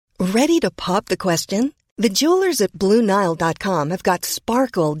Ready to pop the question? The jewelers at BlueNile.com have got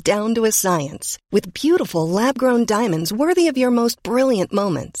sparkle down to a science with beautiful lab-grown diamonds worthy of your most brilliant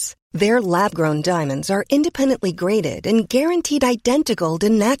moments. Their lab-grown diamonds are independently graded and guaranteed identical to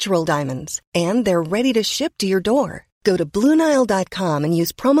natural diamonds, and they're ready to ship to your door. Go to BlueNile.com and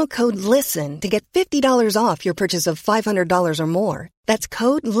use promo code LISTEN to get $50 off your purchase of $500 or more. That's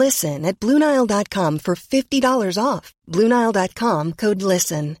code LISTEN at BlueNile.com for $50 off. BlueNile.com, code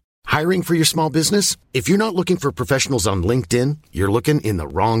LISTEN. Hiring for your small business? If you're not looking for professionals on LinkedIn, you're looking in the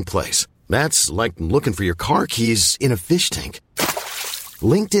wrong place. That's like looking for your car keys in a fish tank.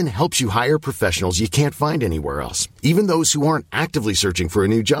 LinkedIn helps you hire professionals you can't find anywhere else, even those who aren't actively searching for a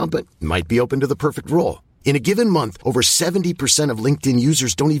new job but might be open to the perfect role. In a given month, over 70% of LinkedIn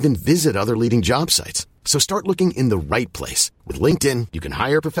users don't even visit other leading job sites. So start looking in the right place. With LinkedIn, you can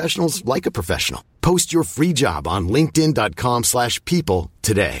hire professionals like a professional. Post your free job on linkedin.com/people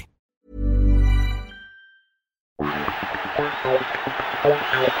today.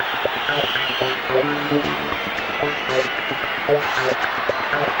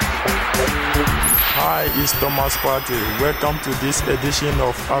 Hi, it's Thomas Partey. Welcome to this edition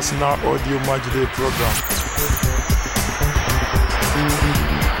of Arsenal Audio Matchday program.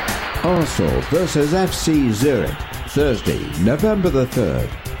 Arsenal versus FC Zurich, Thursday, November the 3rd.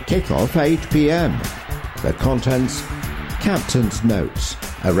 Kick-off 8 p.m. The contents: Captain's Notes,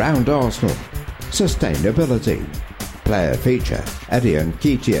 Around Arsenal, Sustainability, Player Feature, Eddie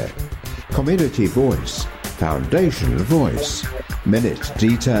Nketiah, Community Voice, Foundation Voice, Minute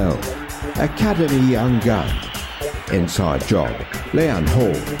Detail, Academy Young Gun, Inside Job, Leon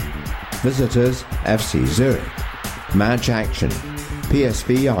Hall, Visitors, FC Zurich, Match Action,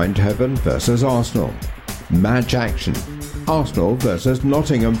 PSV Eindhoven vs Arsenal, Match Action, Arsenal vs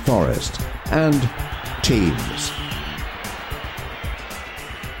Nottingham Forest, and Teams.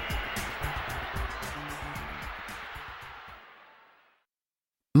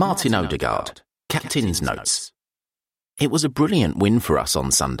 Martin Odegaard, Captain's Notes. It was a brilliant win for us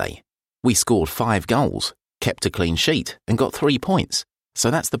on Sunday. We scored 5 goals, kept a clean sheet and got 3 points, so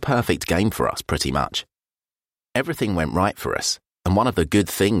that's the perfect game for us pretty much. Everything went right for us, and one of the good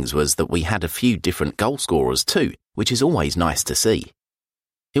things was that we had a few different goal scorers too, which is always nice to see.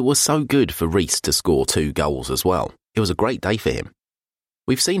 It was so good for Reece to score 2 goals as well. It was a great day for him.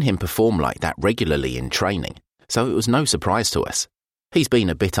 We've seen him perform like that regularly in training, so it was no surprise to us. He's been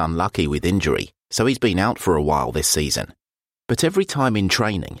a bit unlucky with injury, so he's been out for a while this season. But every time in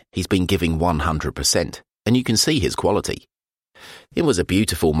training, he's been giving 100%, and you can see his quality. It was a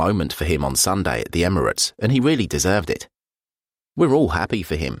beautiful moment for him on Sunday at the Emirates, and he really deserved it. We're all happy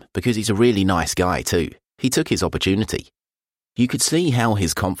for him because he's a really nice guy too. He took his opportunity. You could see how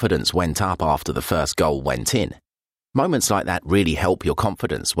his confidence went up after the first goal went in. Moments like that really help your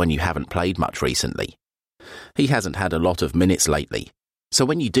confidence when you haven't played much recently. He hasn't had a lot of minutes lately, so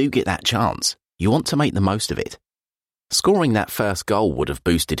when you do get that chance, you want to make the most of it. Scoring that first goal would have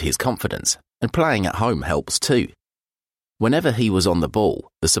boosted his confidence, and playing at home helps too. Whenever he was on the ball,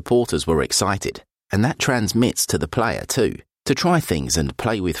 the supporters were excited, and that transmits to the player too, to try things and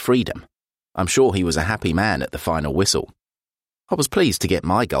play with freedom. I'm sure he was a happy man at the final whistle. I was pleased to get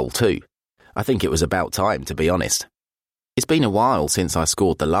my goal too. I think it was about time, to be honest. It's been a while since I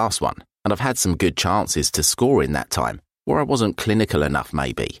scored the last one, and I've had some good chances to score in that time, where I wasn't clinical enough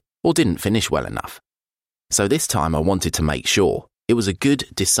maybe, or didn't finish well enough. So this time I wanted to make sure it was a good,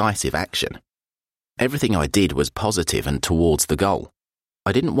 decisive action. Everything I did was positive and towards the goal.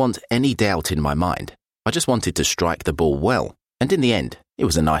 I didn't want any doubt in my mind. I just wanted to strike the ball well, and in the end, it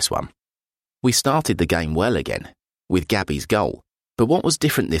was a nice one. We started the game well again, with Gabby's goal, but what was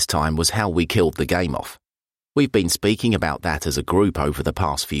different this time was how we killed the game off. We've been speaking about that as a group over the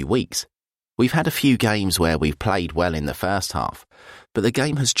past few weeks. We've had a few games where we've played well in the first half, but the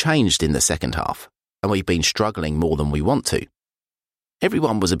game has changed in the second half, and we've been struggling more than we want to.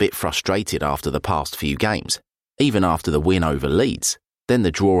 Everyone was a bit frustrated after the past few games, even after the win over Leeds, then the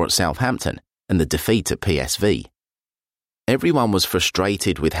draw at Southampton, and the defeat at PSV. Everyone was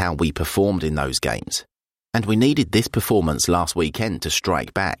frustrated with how we performed in those games, and we needed this performance last weekend to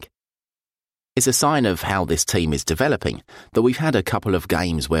strike back. It's a sign of how this team is developing that we've had a couple of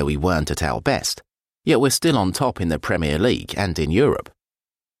games where we weren't at our best, yet we're still on top in the Premier League and in Europe.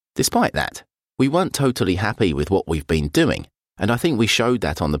 Despite that, we weren't totally happy with what we've been doing, and I think we showed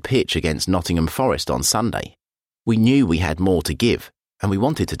that on the pitch against Nottingham Forest on Sunday. We knew we had more to give, and we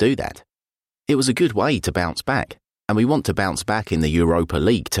wanted to do that. It was a good way to bounce back, and we want to bounce back in the Europa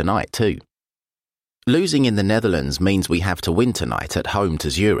League tonight too. Losing in the Netherlands means we have to win tonight at home to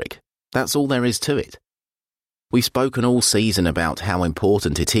Zurich. That's all there is to it. We've spoken all season about how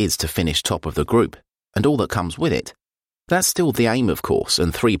important it is to finish top of the group, and all that comes with it. That's still the aim, of course,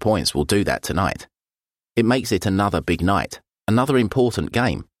 and 3 points will do that tonight. It makes it another big night, another important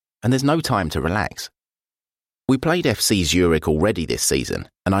game, and there's no time to relax. We played FC Zurich already this season,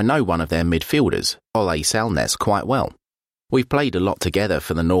 and I know one of their midfielders, Ole Salnes, quite well. We've played a lot together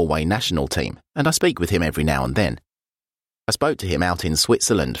for the Norway national team, and I speak with him every now and then. I spoke to him out in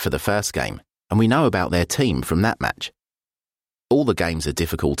Switzerland for the first game, and we know about their team from that match. All the games are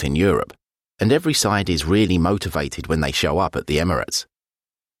difficult in Europe, and every side is really motivated when they show up at the Emirates.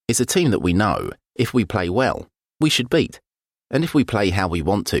 It's a team that we know, if we play well, we should beat, and if we play how we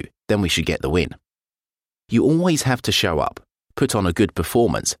want to, then we should get the win. You always have to show up, put on a good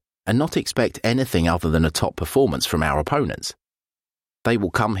performance, and not expect anything other than a top performance from our opponents. They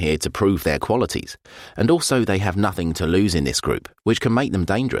will come here to prove their qualities, and also they have nothing to lose in this group, which can make them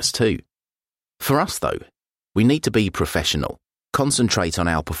dangerous too. For us though, we need to be professional, concentrate on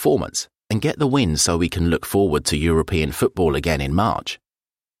our performance, and get the win so we can look forward to European football again in March.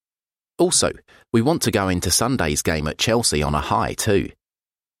 Also, we want to go into Sunday's game at Chelsea on a high too.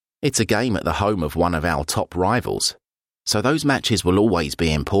 It's a game at the home of one of our top rivals, so those matches will always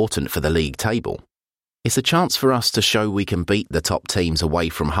be important for the league table. It's a chance for us to show we can beat the top teams away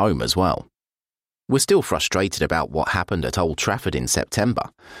from home as well. We're still frustrated about what happened at Old Trafford in September,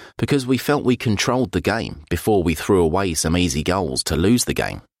 because we felt we controlled the game before we threw away some easy goals to lose the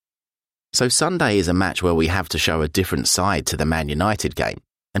game. So Sunday is a match where we have to show a different side to the Man United game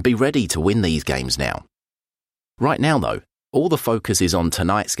and be ready to win these games now. Right now though, all the focus is on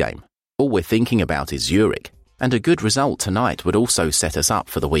tonight's game. All we're thinking about is Zurich, and a good result tonight would also set us up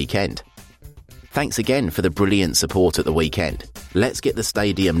for the weekend. Thanks again for the brilliant support at the weekend. Let's get the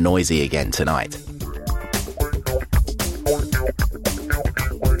stadium noisy again tonight.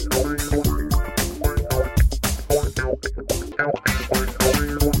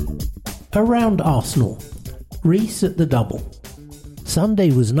 Around Arsenal, Reece at the double.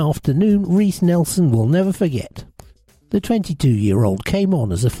 Sunday was an afternoon Reece Nelson will never forget. The 22-year-old came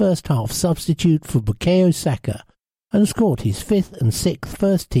on as a first-half substitute for Bukayo Saka and scored his 5th and 6th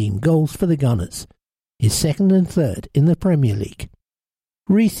first-team goals for the Gunners, his 2nd and 3rd in the Premier League.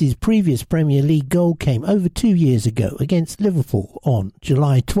 Reece's previous Premier League goal came over 2 years ago against Liverpool on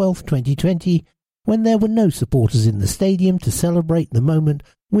July 12, 2020, when there were no supporters in the stadium to celebrate the moment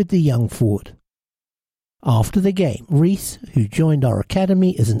with the young forward. After the game, Reece, who joined our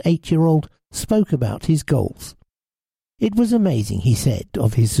academy as an 8-year-old, spoke about his goals. It was amazing, he said,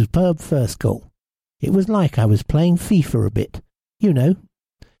 of his superb first goal. It was like I was playing FIFA a bit, you know.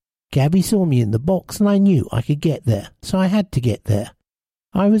 Gabby saw me in the box and I knew I could get there, so I had to get there.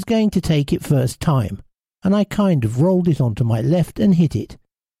 I was going to take it first time, and I kind of rolled it onto my left and hit it,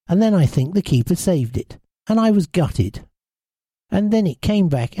 and then I think the keeper saved it, and I was gutted. And then it came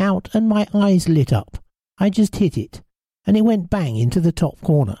back out and my eyes lit up. I just hit it, and it went bang into the top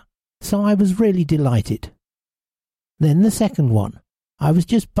corner, so I was really delighted. Then the second one. I was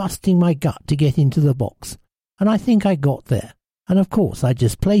just busting my gut to get into the box, and I think I got there, and of course I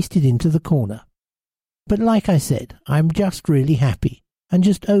just placed it into the corner. But like I said, I'm just really happy, and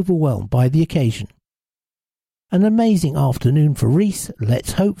just overwhelmed by the occasion. An amazing afternoon for Reece,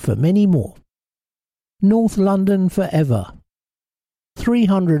 let's hope for many more. North London forever.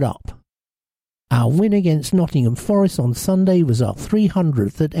 300 up. Our win against Nottingham Forest on Sunday was our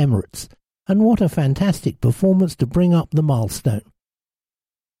 300th at Emirates, and what a fantastic performance to bring up the milestone.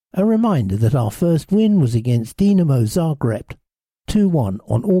 A reminder that our first win was against Dinamo Zagreb, 2-1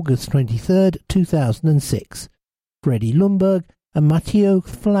 on August 23, 2006. Freddie Ljungberg and Matteo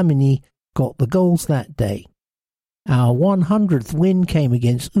Flamini got the goals that day. Our 100th win came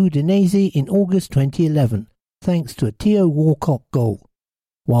against Udinese in August 2011, thanks to a Theo Walcott goal,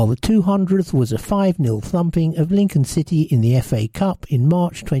 while the 200th was a 5-0 thumping of Lincoln City in the FA Cup in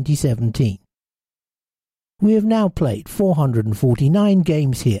March 2017. We have now played 449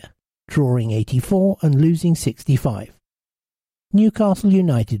 games here, drawing 84 and losing 65. Newcastle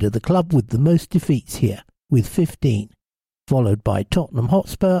United are the club with the most defeats here, with 15, followed by Tottenham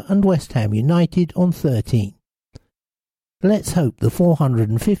Hotspur and West Ham United on 13. Let's hope the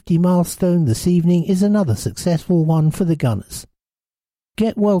 450 milestone this evening is another successful one for the Gunners.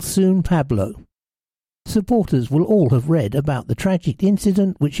 Get well soon, Pablo. Supporters will all have read about the tragic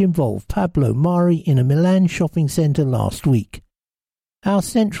incident which involved Pablo Mari in a Milan shopping centre last week. Our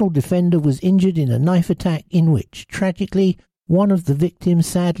central defender was injured in a knife attack in which, tragically, one of the victims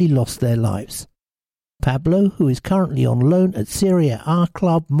sadly lost their lives. Pablo, who is currently on loan at Serie A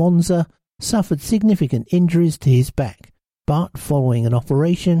club Monza, suffered significant injuries to his back, but following an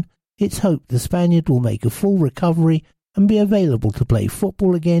operation, it's hoped the Spaniard will make a full recovery and be available to play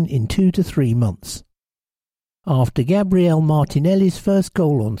football again in 2 to 3 months. After Gabriel Martinelli's first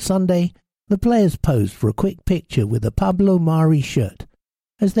goal on Sunday, the players posed for a quick picture with a Pablo Mari shirt,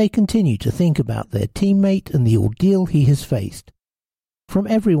 as they continue to think about their teammate and the ordeal he has faced. From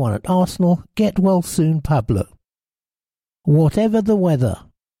everyone at Arsenal, get well soon, Pablo. Whatever the weather.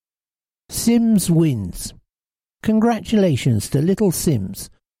 Sims wins. Congratulations to Little Sims,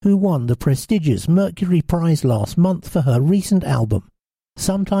 who won the prestigious Mercury Prize last month for her recent album,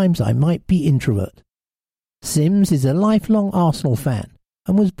 Sometimes I Might Be Introvert. Sims is a lifelong Arsenal fan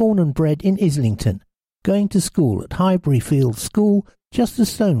and was born and bred in Islington, going to school at Highbury Fields School, just a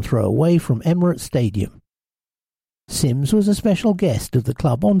stone throw away from Emirates Stadium. Sims was a special guest of the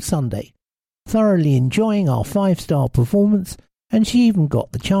club on Sunday, thoroughly enjoying our 5-star performance, and she even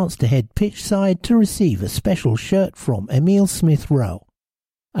got the chance to head pitchside to receive a special shirt from Emile Smith-Rowe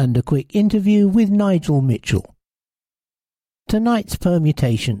and a quick interview with Nigel Mitchell. Tonight's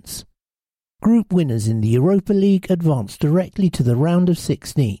permutations. Group winners in the Europa League advance directly to the round of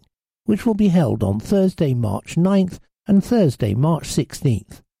 16, which will be held on Thursday, March 9th and Thursday, March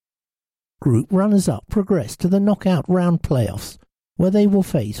 16th. Group runners-up progress to the knockout round playoffs, where they will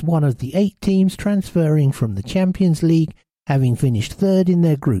face one of the 8 teams transferring from the Champions League, having finished third in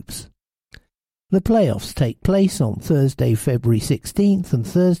their groups. The playoffs take place on Thursday, February 16th and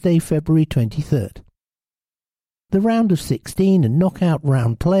Thursday, February 23rd. The round of 16 and knockout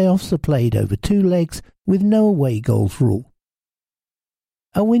round playoffs are played over 2 legs with no away goals rule.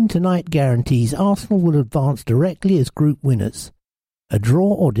 A win tonight guarantees Arsenal will advance directly as group winners. A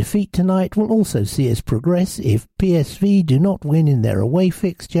draw or defeat tonight will also see us progress if PSV do not win in their away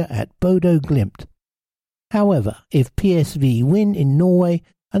fixture at Bodo Glimt. However, if PSV win in Norway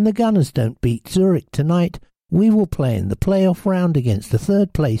and the Gunners don't beat Zurich tonight, we will play in the playoff round against the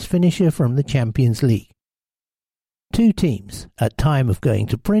third-place finisher from the Champions League. 2 teams, at time of going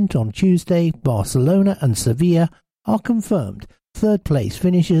to print on Tuesday, Barcelona and Sevilla, are confirmed third-place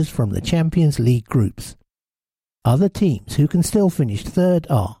finishers from the Champions League groups. Other teams who can still finish third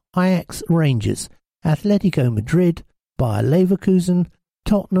are Ajax, Rangers, Atletico Madrid, Bayer Leverkusen,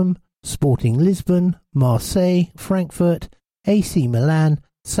 Tottenham, Sporting Lisbon, Marseille, Frankfurt, AC Milan,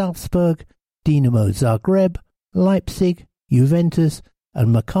 Salzburg, Dinamo Zagreb, Leipzig, Juventus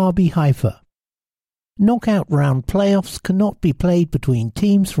and Maccabi Haifa. Knockout round playoffs cannot be played between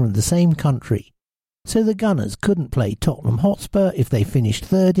teams from the same country, so the Gunners couldn't play Tottenham Hotspur if they finished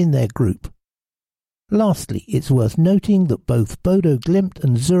third in their group. Lastly, it's worth noting that both Bodo Glimt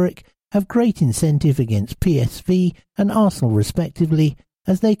and Zurich have great incentive against PSV and Arsenal respectively,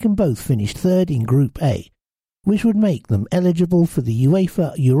 as they can both finish third in Group A, which would make them eligible for the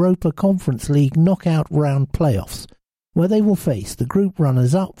UEFA Europa Conference League knockout round playoffs, where they will face the group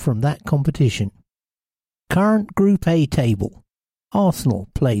runners-up from that competition. Current Group A table. Arsenal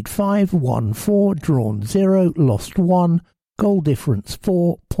played 5, won 4, drawn 0, lost 1, goal difference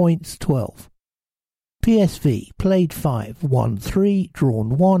 4, points 12. PSV played 5, won 3,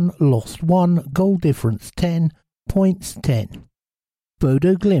 drawn 1, lost 1, goal difference 10, points 10.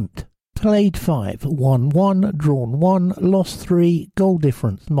 Bodo Glimt played 5, won 1, drawn 1, lost 3, goal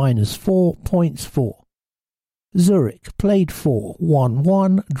difference -4, points 4. Zurich played 4, won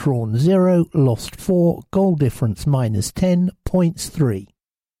 1, drawn 0, lost 4, goal difference -10, points 3.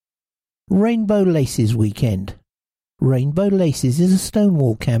 Rainbow Laces Weekend. Rainbow Laces is a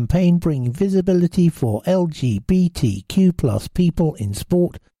Stonewall campaign bringing visibility for LGBTQ+ people in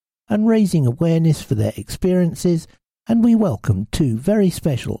sport and raising awareness for their experiences, and we welcome 2 very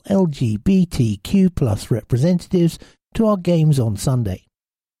special LGBTQ+ representatives to our games on Sunday.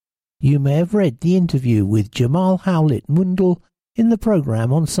 You may have read the interview with Jamal Howlett Mundell in the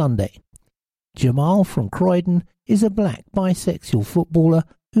programme on Sunday. Jamal from Croydon is a black bisexual footballer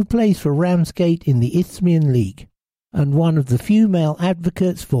who plays for Ramsgate in the Isthmian League, and one of the few male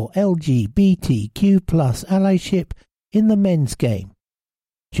advocates for LGBTQ+ allyship in the men's game.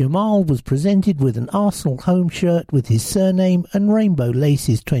 Jamal was presented with an Arsenal home shirt with his surname and Rainbow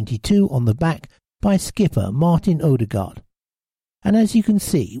Laces 22 on the back by skipper Martin Odegaard, and as you can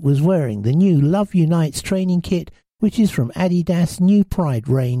see was wearing the new Love Unites training kit, which is from Adidas' New Pride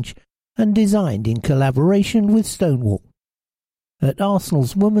range and designed in collaboration with Stonewall. At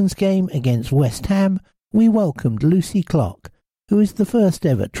Arsenal's women's game against West Ham, we welcomed Lucy Clark, who is the first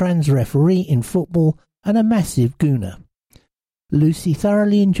ever trans referee in football and a massive gooner. Lucy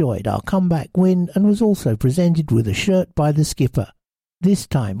thoroughly enjoyed our comeback win and was also presented with a shirt by the skipper, this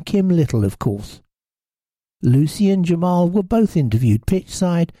time Kim Little of course. Lucy and Jamal were both interviewed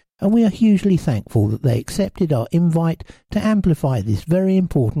pitchside and we are hugely thankful that they accepted our invite to amplify this very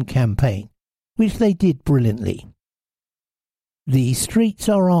important campaign, which they did brilliantly. The streets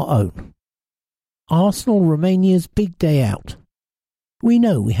are our own. Arsenal Romania's big day out. We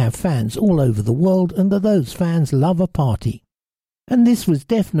know we have fans all over the world and that those fans love a party. And this was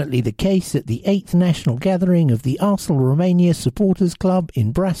definitely the case at the 8th national gathering of the Arsenal Romania Supporters Club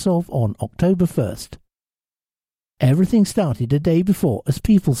in Brasov on October 1st. Everything started a day before as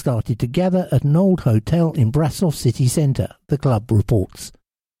people started to gather at an old hotel in Brasov city centre, the club reports.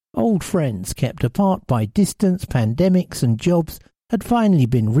 Old friends kept apart by distance, pandemics and jobs had finally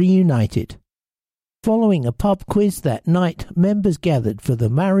been reunited. Following a pub quiz that night, members gathered for the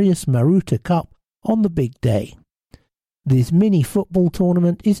Marius Maruta Cup on the big day. This mini-football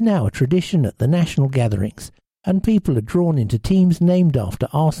tournament is now a tradition at the national gatherings, and people are drawn into teams named after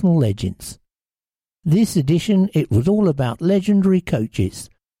Arsenal legends. This edition, it was all about legendary coaches,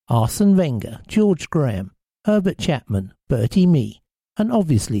 Arsene Wenger, George Graham, Herbert Chapman, Bertie Mee, and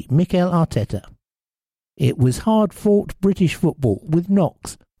obviously Mikel Arteta. It was hard-fought British football with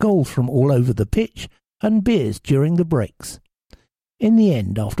knocks, goals from all over the pitch, and beers during the breaks. In the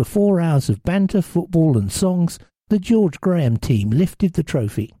end, after 4 hours of banter, football and songs, the George Graham team lifted the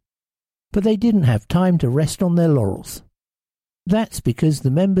trophy. But they didn't have time to rest on their laurels. That's because the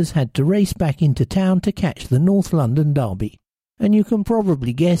members had to race back into town to catch the North London derby, and you can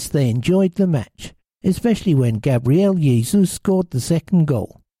probably guess they enjoyed the match, especially when Gabriel Jesus scored the second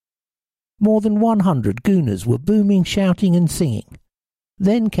goal. More than 100 Gooners were booming, shouting and singing.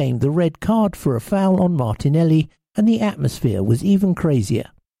 Then came the red card for a foul on Martinelli, and the atmosphere was even crazier.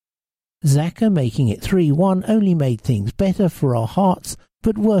 Xhaka making it 3-1 only made things better for our hearts,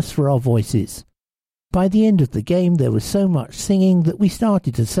 but worse for our voices. By the end of the game there was so much singing that we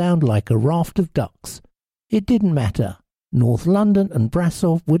started to sound like a raft of ducks. It didn't matter. North London and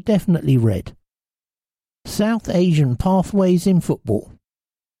Brasov were definitely red. South Asian pathways in football.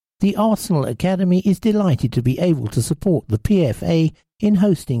 The Arsenal Academy is delighted to be able to support the PFA in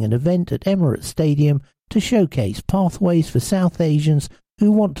hosting an event at Emirates Stadium to showcase pathways for South Asians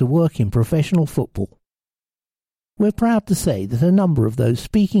who want to work in professional football. We're proud to say that a number of those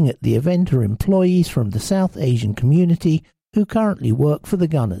speaking at the event are employees from the South Asian community who currently work for the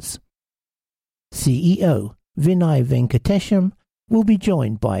Gunners. CEO Vinay Venkatesham will be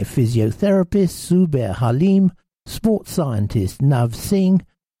joined by physiotherapist Zubair Halim, sports scientist Nav Singh,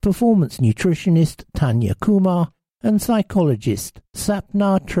 performance nutritionist Tanya Kumar, and psychologist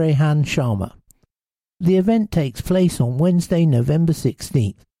Sapna Trehan Sharma. The event takes place on Wednesday, November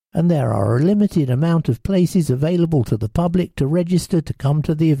 16th, and there are a limited amount of places available to the public to register to come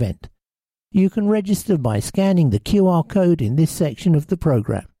to the event. You can register by scanning the QR code in this section of the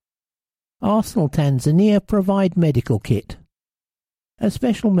programme. Arsenal Tanzania provide medical kit. A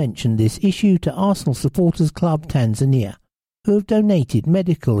special mention this issue to Arsenal Supporters Club Tanzania, who have donated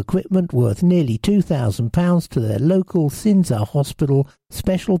medical equipment worth nearly £2,000 to their local Sinza Hospital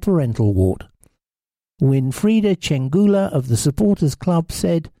Special Parental Ward. Winfrieda Chengula of the Supporters Club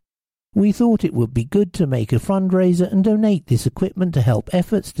said, "We thought it would be good to make a fundraiser and donate this equipment to help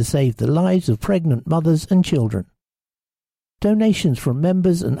efforts to save the lives of pregnant mothers and children." Donations from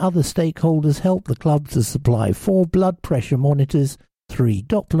members and other stakeholders help the club to supply 4 blood pressure monitors, 3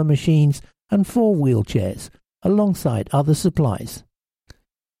 Doppler machines and 4 wheelchairs, alongside other supplies.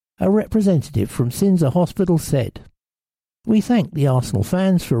 A representative from Sinza Hospital said, "We thank the Arsenal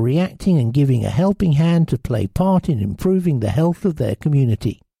fans for reacting and giving a helping hand to play part in improving the health of their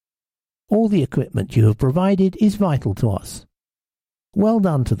community. All the equipment you have provided is vital to us. Well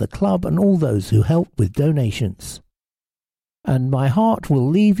done to the club and all those who helped with donations. And my heart will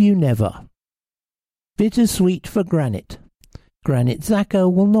leave you never." Bittersweet for Granit. Granit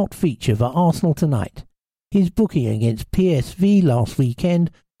Xhaka will not feature for Arsenal tonight. His booking against PSV last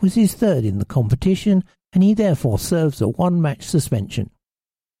weekend was his third in the competition, and he therefore serves a 1-match suspension.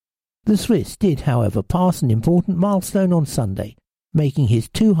 The Swiss did, however, pass an important milestone on Sunday, making his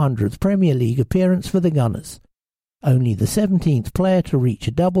 200th Premier League appearance for the Gunners, only the 17th player to reach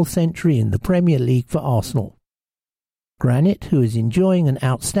a double century in the Premier League for Arsenal. Granit, who is enjoying an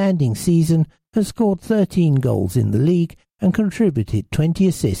outstanding season, has scored 13 goals in the league and contributed 20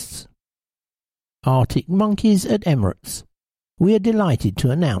 assists. Arctic Monkeys at Emirates. We are delighted to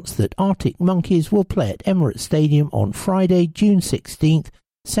announce that Arctic Monkeys will play at Emirates Stadium on Friday, June 16th,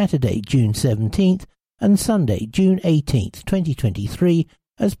 Saturday, June 17th, and Sunday, June 18th, 2023,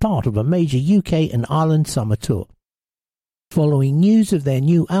 as part of a major UK and Ireland summer tour. Following news of their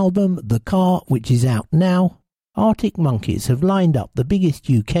new album, The Car, which is out now, Arctic Monkeys have lined up the biggest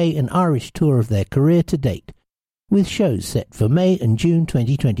UK and Irish tour of their career to date, with shows set for May and June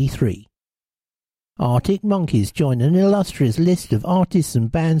 2023. Arctic Monkeys join an illustrious list of artists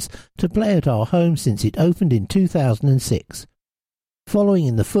and bands to play at our home since it opened in 2006. Following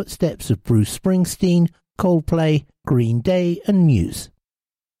in the footsteps of Bruce Springsteen, Coldplay, Green Day and Muse.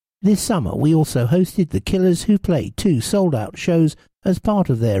 This summer we also hosted The Killers, who played 2 sold-out shows as part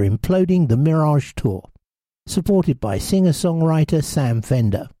of their Imploding the Mirage tour, supported by singer-songwriter Sam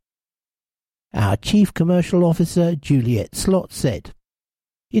Fender. Our Chief Commercial Officer, Juliette Slot, said,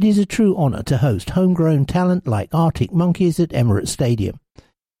 "It is a true honour to host homegrown talent like Arctic Monkeys at Emirates Stadium.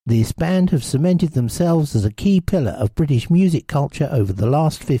 This band have cemented themselves as a key pillar of British music culture over the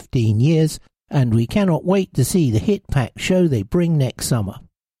last 15 years, and we cannot wait to see the hit-packed show they bring next summer."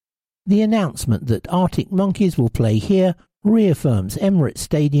 The announcement that Arctic Monkeys will play here reaffirms Emirates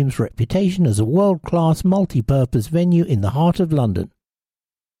Stadium's reputation as a world-class multi-purpose venue in the heart of London.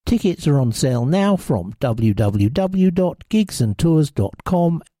 Tickets are on sale now from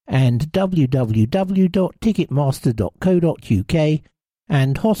www.gigsandtours.com and www.ticketmaster.co.uk,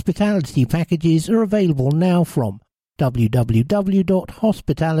 and hospitality packages are available now from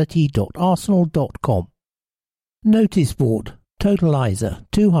www.hospitality.arsenal.com. Notice board, totalizer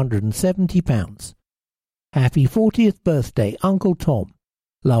 £270. Happy 40th birthday, Uncle Tom.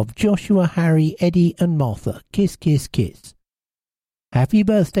 Love Joshua, Harry, Eddie and Martha. Kiss, kiss, kiss. Happy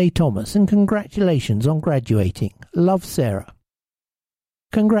birthday, Thomas, and congratulations on graduating. Love, Sarah.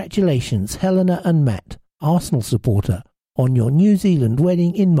 Congratulations, Helena and Matt, Arsenal supporter, on your New Zealand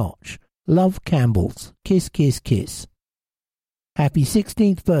wedding in March. Love, Campbell's. Kiss, kiss, kiss. Happy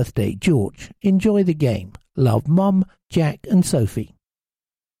 16th birthday, George. Enjoy the game. Love, Mum, Jack and Sophie.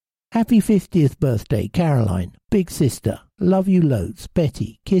 Happy 50th birthday, Caroline, big sister. Love you loads.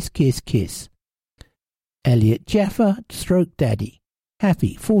 Betty. Kiss, kiss, kiss. Elliot Jaffa, stroke daddy.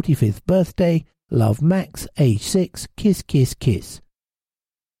 Happy 45th birthday. Love, Max, age 6. Kiss, kiss, kiss.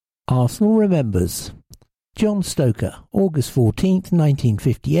 Arsenal remembers. John Stoker, August 14th,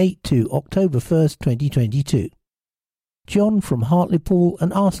 1958 to October 1st, 2022. John from Hartlepool,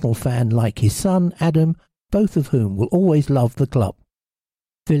 an Arsenal fan like his son, Adam, both of whom will always love the club.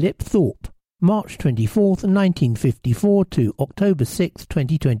 Philip Thorpe, March 24th, 1954 to October 6th,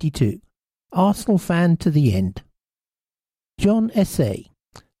 2022. Arsenal fan to the end. John Essay,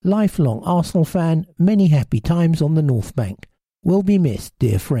 lifelong Arsenal fan, many happy times on the North Bank. Will be missed,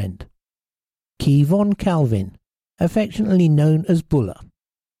 dear friend. Kevon Calvin, affectionately known as Buller,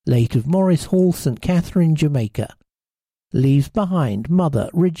 late of Morris Hall, St. Catherine, Jamaica. Leaves behind mother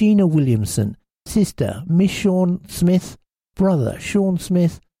Regina Williamson, sister Miss Sean Smith, brother Sean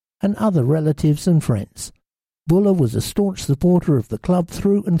Smith, and other relatives and friends. Buller was a staunch supporter of the club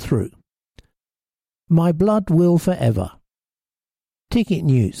through and through. My blood will forever. Ticket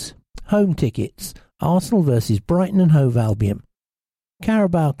news. Home tickets. Arsenal vs Brighton and Hove Albion.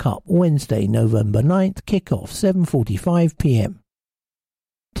 Carabao Cup, Wednesday, November 9th, kick-off 7:45 p.m.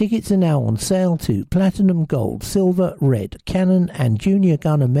 Tickets are now on sale to Platinum, Gold, Silver, Red, Canon and Junior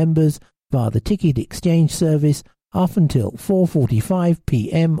Gunner members via the ticket exchange service up until 4:45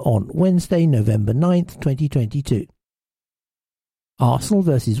 p.m. on Wednesday, November 9th, 2022. Arsenal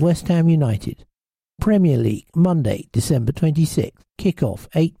vs West Ham United. Premier League, Monday, December 26th, kick-off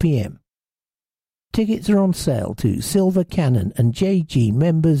 8 p.m. Tickets are on sale to Silver, Canon and JG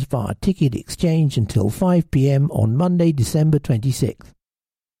members via ticket exchange until 5 p.m. on Monday, December 26th.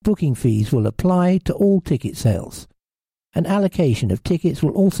 Booking fees will apply to all ticket sales. An allocation of tickets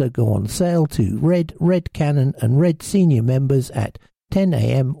will also go on sale to Red, Red Canon and Red Senior members at 10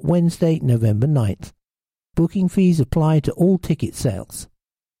 a.m. Wednesday, November 9th. Booking fees apply to all ticket sales.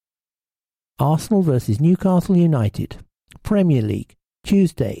 Arsenal vs Newcastle United. Premier League.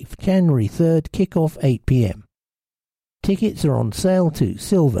 Tuesday, January 3rd, kick-off 8 p.m. Tickets are on sale to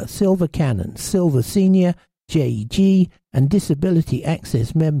Silver, Silver Canon, Silver Senior, JG and Disability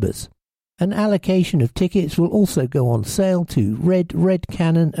Access members. An allocation of tickets will also go on sale to Red, Red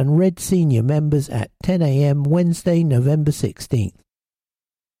Canon and Red Senior members at 10 a.m. Wednesday, November 16th.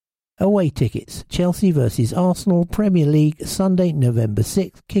 Away tickets. Chelsea vs Arsenal, Premier League, Sunday, November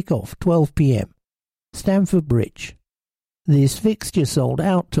 6th, kick-off 12 p.m. Stamford Bridge. This fixture sold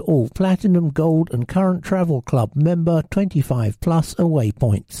out to all Platinum, Gold and Current Travel Club member 25 plus away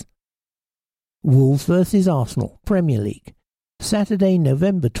points. Wolves vs Arsenal, Premier League. Saturday,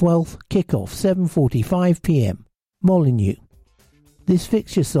 November 12th, kick-off 7:45 p.m. Molineux. This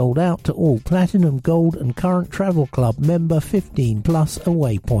fixture sold out to all Platinum, Gold and Current Travel Club member 15 plus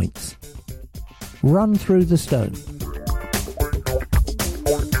away points. Run through the stone.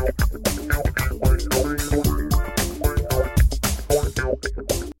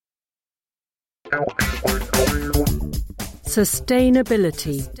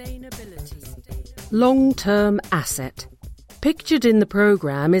 Sustainability. Long-term asset. Pictured in the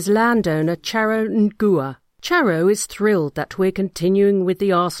programme is landowner Charo Ngua. Charo is thrilled that we're continuing with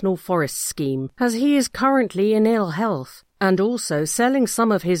the Arsenal Forest scheme, as he is currently in ill health, and also selling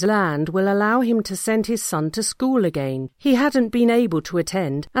some of his land will allow him to send his son to school again. He hadn't been able to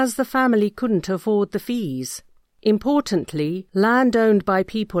attend, as the family couldn't afford the fees. Importantly, land owned by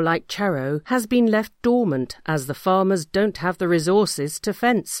people like Charo has been left dormant as the farmers don't have the resources to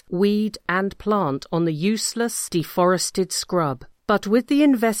fence, weed and plant on the useless, deforested scrub. But with the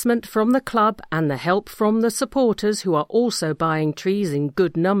investment from the club and the help from the supporters who are also buying trees in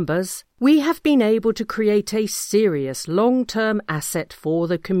good numbers, we have been able to create a serious long-term asset for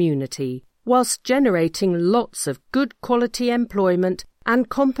the community, whilst generating lots of good quality employment and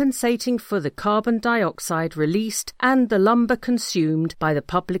compensating for the carbon dioxide released and the lumber consumed by the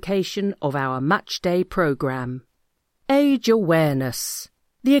publication of our matchday programme. Age awareness.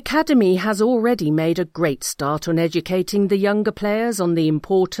 The Academy has already made a great start on educating the younger players on the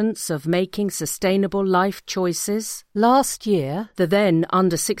importance of making sustainable life choices. Last year, the then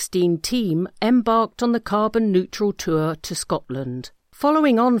under-16 team embarked on the carbon-neutral tour to Scotland.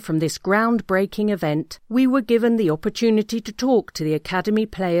 Following on from this groundbreaking event, we were given the opportunity to talk to the Academy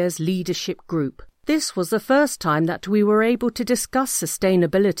Players Leadership Group. This was the first time that we were able to discuss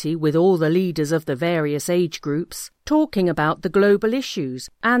sustainability with all the leaders of the various age groups, talking about the global issues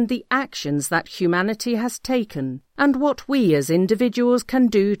and the actions that humanity has taken, and what we as individuals can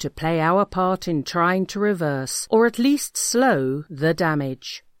do to play our part in trying to reverse, or at least slow, the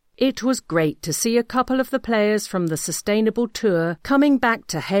damage. It was great to see a couple of the players from the Sustainable Tour coming back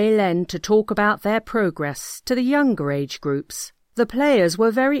to Hale End to talk about their progress to the younger age groups. The players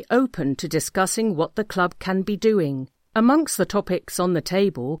were very open to discussing what the club can be doing. Amongst the topics on the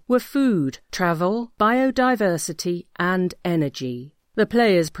table were food, travel, biodiversity and energy. The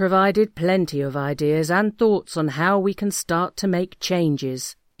players provided plenty of ideas and thoughts on how we can start to make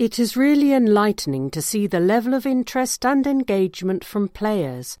changes. It is really enlightening to see the level of interest and engagement from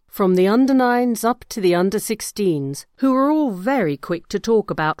players, from the under-9s up to the under-16s, who are all very quick to talk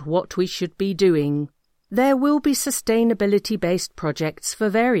about what we should be doing. There will be sustainability-based projects for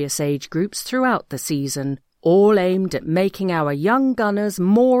various age groups throughout the season, all aimed at making our young gunners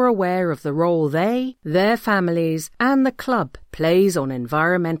more aware of the role they, their families and the club plays on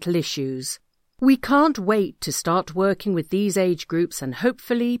environmental issues. We can't wait to start working with these age groups and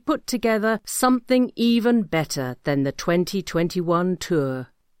hopefully put together something even better than the 2021 tour.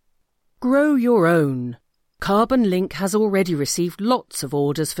 Grow your own. Carbon Link has already received lots of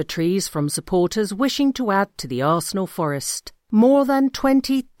orders for trees from supporters wishing to add to the Arsenal Forest. More than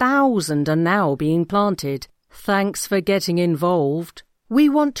 20,000 are now being planted. Thanks for getting involved. We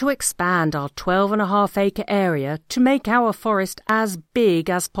want to expand our 12.5-acre area to make our forest as big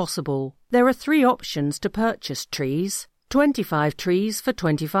as possible. There are 3 options to purchase trees: 25 trees for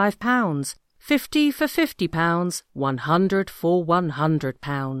 £25, 50 for £50, 100 for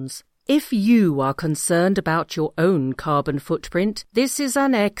 £100. If you are concerned about your own carbon footprint, this is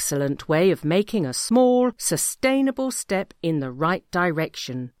an excellent way of making a small, sustainable step in the right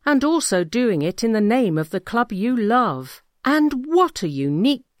direction, and also doing it in the name of the club you love. And what a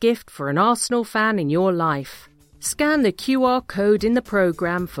unique gift for an Arsenal fan in your life. Scan the QR code in the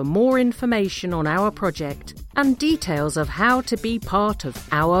programme for more information on our project and details of how to be part of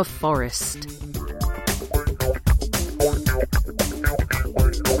our forest.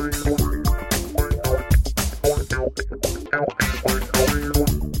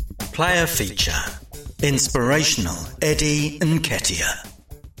 Player feature. Inspirational Eddie Nketiah.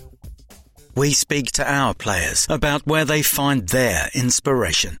 We speak to our players about where they find their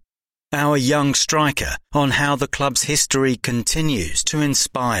inspiration. Our young striker on how the club's history continues to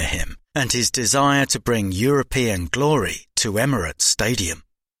inspire him and his desire to bring European glory to Emirates Stadium.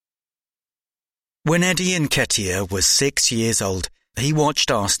 When Eddie Nketiah was 6 years old, he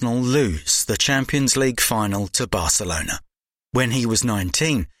watched Arsenal lose the Champions League final to Barcelona. When he was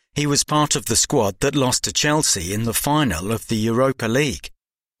 19, he was part of the squad that lost to Chelsea in the final of the Europa League.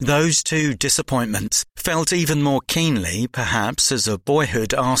 Those 2 disappointments, felt even more keenly perhaps as a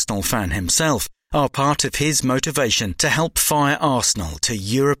boyhood Arsenal fan himself, are part of his motivation to help fire Arsenal to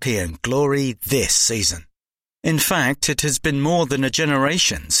European glory this season. In fact, it has been more than a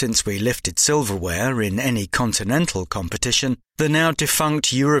generation since we lifted silverware in any continental competition, the now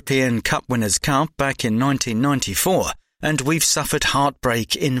defunct European Cup Winners' Cup back in 1994, and we've suffered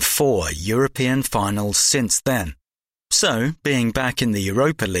heartbreak in 4 European finals since then. So, being back in the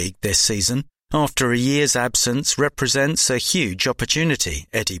Europa League this season, after a year's absence, represents a huge opportunity,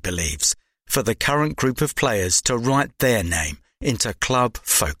 Eddie believes, for the current group of players to write their name into club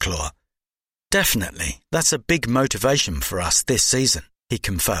folklore. Definitely, that's a big motivation for us this season, he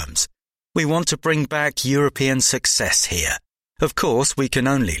confirms. We want to bring back European success here. Of course, we can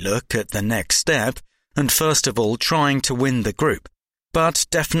only look at the next step, and first of all trying to win the group. But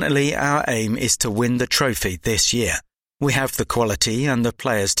definitely our aim is to win the trophy this year. We have the quality and the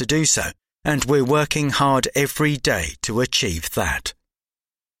players to do so, and we're working hard every day to achieve that.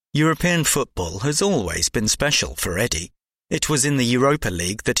 European football has always been special for Eddie. It was in the Europa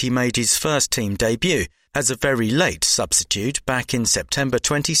League that he made his first team debut as a very late substitute back in September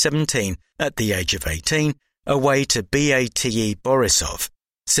 2017 at the age of 18, away to BATE Borisov.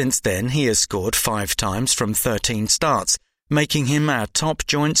 Since then, he has scored 5 times from 13 starts, making him our top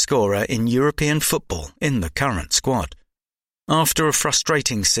joint scorer in European football in the current squad. After a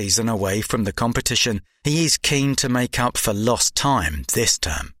frustrating season away from the competition, he is keen to make up for lost time this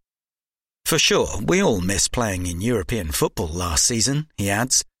term. For sure, we all miss playing in European football last season, he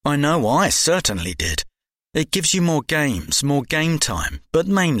adds. I know I certainly did. It gives you more games, more game time, but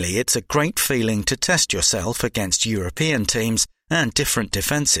mainly it's a great feeling to test yourself against European teams and different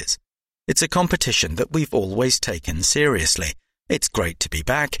defences. It's a competition that we've always taken seriously. It's great to be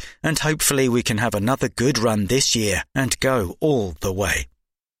back, and hopefully we can have another good run this year and go all the way.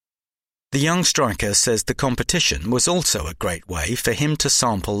 The young striker says the competition was also a great way for him to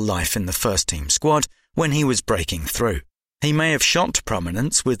sample life in the first-team squad when he was breaking through. He may have shot to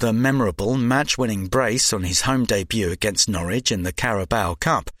prominence with a memorable match-winning brace on his home debut against Norwich in the Carabao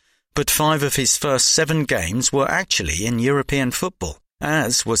Cup, but 5 of his first 7 games were actually in European football,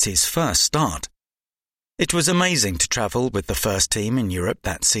 as was his first start. It was amazing to travel with the first team in Europe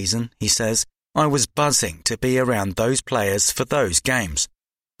that season, he says. I was buzzing to be around those players for those games.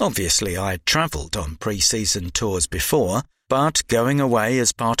 Obviously, I had travelled on pre-season tours before, but going away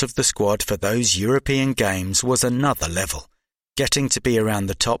as part of the squad for those European games was another level. Getting to be around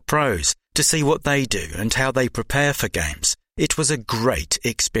the top pros, to see what they do and how they prepare for games, it was a great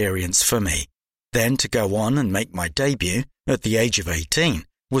experience for me. Then to go on and make my debut, at the age of 18,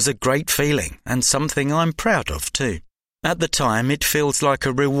 was a great feeling and something I'm proud of too. At the time, it feels like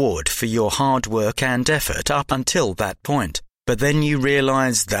a reward for your hard work and effort up until that point. But then you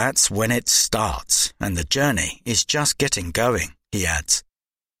realise that's when it starts, and the journey is just getting going, he adds.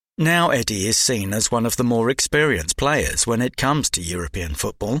 Now Eddie is seen as one of the more experienced players when it comes to European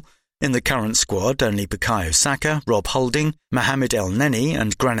football. In the current squad, only Bukayo Saka, Rob Holding, Mohamed El Neni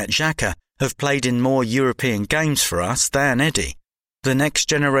and Granit Xhaka have played in more European games for us than Eddie. The next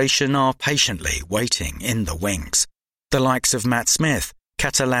generation are patiently waiting in the wings. The likes of Matt Smith,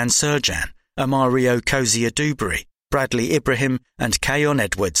 Catalan Surjan, Amario Cozier-Dubry, Bradley Ibrahim and Keon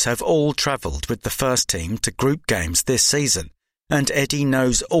Edwards have all travelled with the first team to group games this season, and Eddie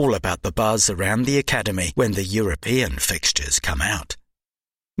knows all about the buzz around the academy when the European fixtures come out.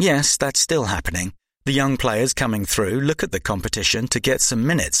 Yes, that's still happening. The young players coming through look at the competition to get some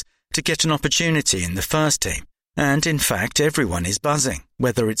minutes, to get an opportunity in the first team, and in fact everyone is buzzing,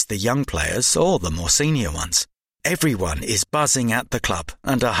 whether it's the young players or the more senior ones. Everyone is buzzing at the club,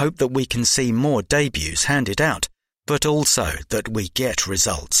 and I hope that we can see more debuts handed out, but also that we get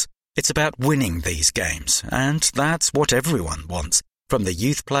results. It's about winning these games, and that's what everyone wants, from the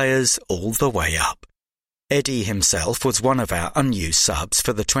youth players all the way up. Eddie himself was one of our unused subs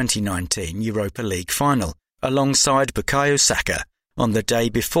for the 2019 Europa League final, alongside Bukayo Saka, on the day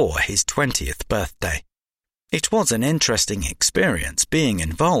before his 20th birthday. It was an interesting experience being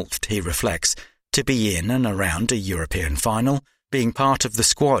involved, he reflects, to be in and around a European final, being part of the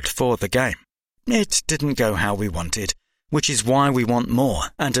squad for the game. It didn't go how we wanted, which is why we want more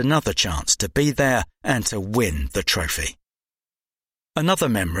and another chance to be there and to win the trophy. Another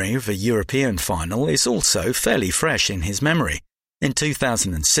memory of a European final is also fairly fresh in his memory. In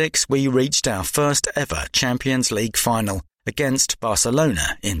 2006, we reached our first ever Champions League final against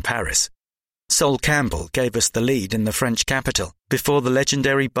Barcelona in Paris. Sol Campbell gave us the lead in the French capital before the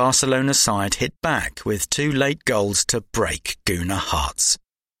legendary Barcelona side hit back with 2 late goals to break Gooner hearts.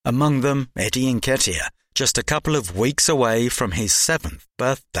 Among them, Eddie Nketiah, just a couple of weeks away from his 7th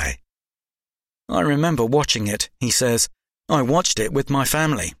birthday. I remember watching it, he says. I watched it with my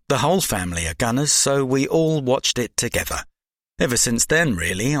family. The whole family are Gunners, so we all watched it together. Ever since then,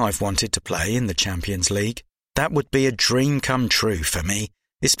 really, I've wanted to play in the Champions League. That would be a dream come true for me,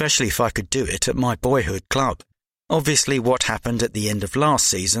 especially if I could do it at my boyhood club. Obviously, what happened at the end of last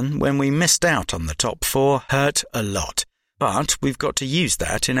season when we missed out on the top 4 hurt a lot. But we've got to use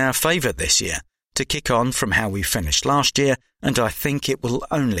that in our favour this year, to kick on from how we finished last year, and I think it will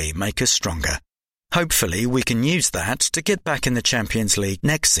only make us stronger. Hopefully we can use that to get back in the Champions League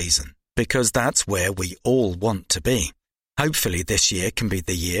next season. because that's where we all want to be. Hopefully this year can be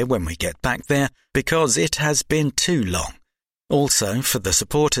the year when we get back there, because it has been too long. Also for the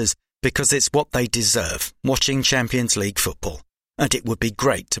supporters, because it's what they deserve, watching Champions League football. And it would be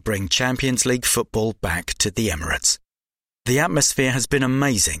great to bring Champions League football back to the Emirates. The atmosphere has been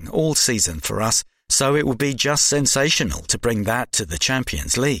amazing all season for us, so it would be just sensational to bring that to the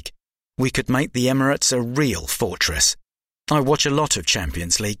Champions League. We could make the Emirates a real fortress. I watch a lot of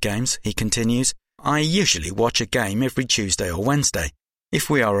Champions League games, he continues. I usually watch a game every Tuesday or Wednesday. If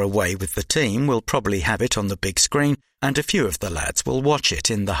we are away with the team, we'll probably have it on the big screen, and a few of the lads will watch it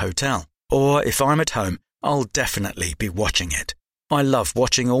in the hotel. Or if I'm at home, I'll definitely be watching it. I love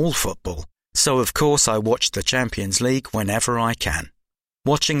watching all football, so of course I watch the Champions League whenever I can.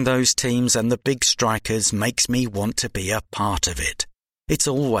 Watching those teams and the big strikers makes me want to be a part of it. It's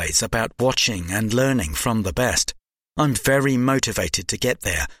always about watching and learning from the best. I'm very motivated to get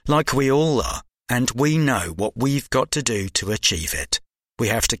there, like we all are, and we know what we've got to do to achieve it. We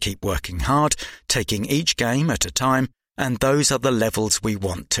have to keep working hard, taking each game at a time, and those are the levels we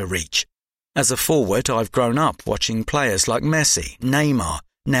want to reach. As a forward, I've grown up watching players like Messi, Neymar,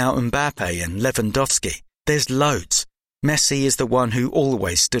 now Mbappe and Lewandowski. There's loads. Messi is the one who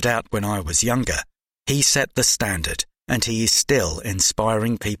always stood out when I was younger. He set the standard, and he is still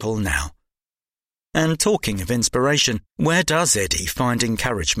inspiring people now. And talking of inspiration, where does Eddie find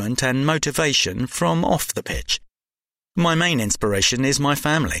encouragement and motivation from off the pitch? My main inspiration is my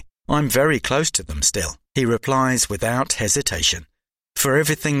family. I'm very close to them still, he replies without hesitation. For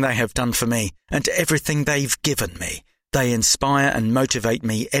everything they have done for me and everything they've given me, they inspire and motivate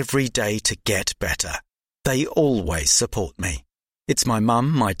me every day to get better. They always support me. It's my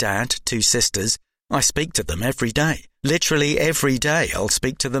mum, my dad, 2 sisters. I speak to them every day. Literally every day I'll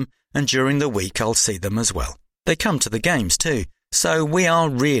speak to them, and during the week I'll see them as well. They come to the games too, so we are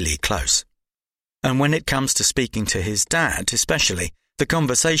really close. And when it comes to speaking to his dad especially, the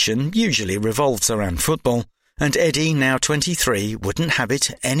conversation usually revolves around football, and Eddie, now 23, wouldn't have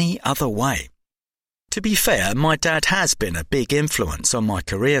it any other way. To be fair, my dad has been a big influence on my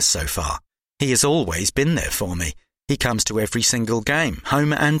career so far. He has always been there for me. He comes to every single game,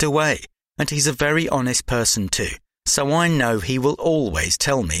 home and away, and he's a very honest person too, so I know he will always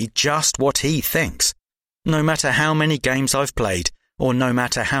tell me just what he thinks. No matter how many games I've played, or no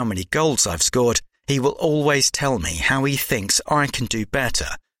matter how many goals I've scored, he will always tell me how he thinks I can do better,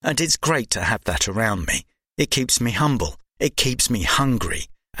 and it's great to have that around me. It keeps me humble, it keeps me hungry,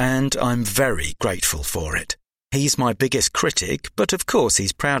 and I'm very grateful for it. He's my biggest critic, but of course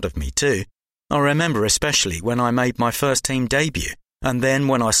he's proud of me too. I remember especially when I made my first team debut, and then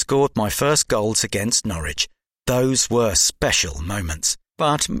when I scored my first goals against Norwich. Those were special moments.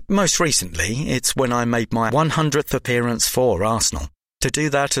 But most recently, it's when I made my 100th appearance for Arsenal. To do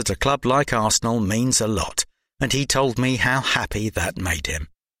that at a club like Arsenal means a lot, and he told me how happy that made him.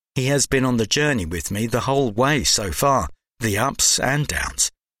 He has been on the journey with me the whole way so far, the ups and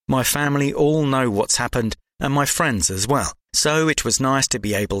downs. My family all know what's happened, and my friends as well, so it was nice to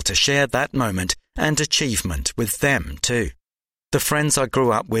be able to share that moment and achievement with them too. The friends I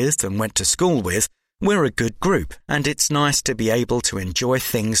grew up with and went to school with, we're a good group, and it's nice to be able to enjoy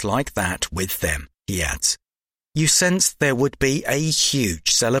things like that with them, he adds. You sense there would be a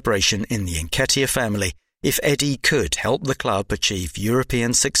huge celebration in the Nketiah family if Eddie could help the club achieve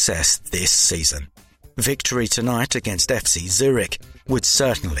European success this season. Victory tonight against FC Zurich would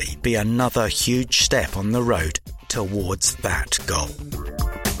certainly be another huge step on the road towards that goal.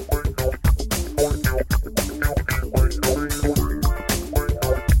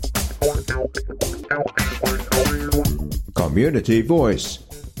 Community Voice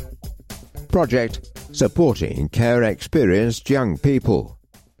Project supporting care-experienced young people.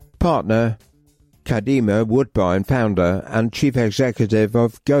 Partner Kadima Woodbine, founder and chief executive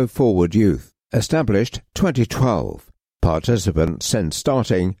of Go Forward Youth. Established 2012. Participants since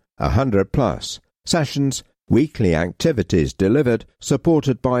starting 100 plus. Sessions, weekly activities delivered,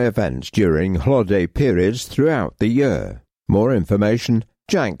 supported by events during holiday periods throughout the year. More information,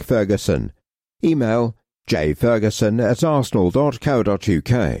 Jack Ferguson. Email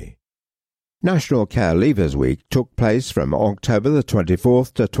jferguson@arsenal.co.uk. National Care Leavers Week took place from October the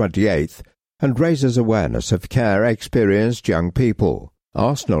 24th to 28th and raises awareness of care-experienced young people.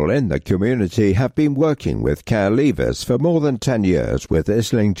 Arsenal in the community have been working with care leavers for more than 10 years with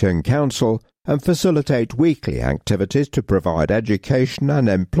Islington Council and facilitate weekly activities to provide education and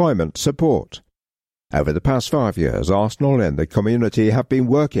employment support. Over the past 5 years, Arsenal in the community have been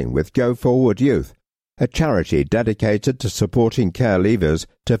working with Go Forward Youth, a charity dedicated to supporting care leavers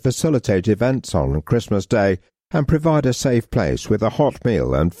to facilitate events on Christmas Day and provide a safe place with a hot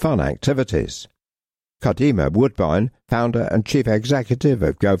meal and fun activities. Kadima Woodbine, founder and chief executive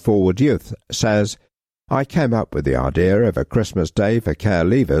of Go Forward Youth, says, "I came up with the idea of a Christmas Day for care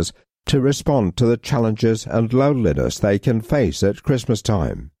leavers to respond to the challenges and loneliness they can face at Christmas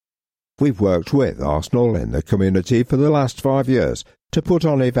time. We've worked with Arsenal in the community for the last 5 years to put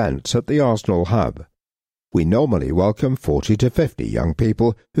on events at the Arsenal Hub. We normally welcome 40 to 50 young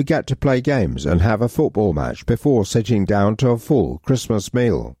people who get to play games and have a football match before sitting down to a full Christmas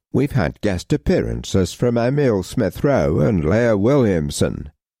meal. We've had guest appearances from Emile Smith-Rowe and Leah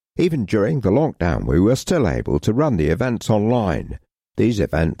Williamson. Even during the lockdown, we were still able to run the events online. These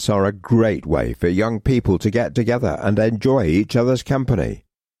events are a great way for young people to get together and enjoy each other's company.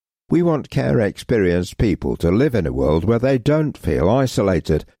 We want care-experienced people to live in a world where they don't feel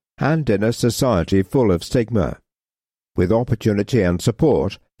isolated and in a society full of stigma. With opportunity and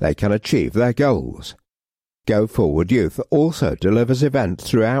support, they can achieve their goals." Go Forward Youth also delivers events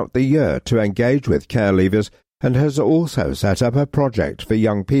throughout the year to engage with care leavers and has also set up a project for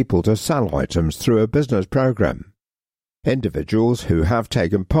young people to sell items through a business program. Individuals who have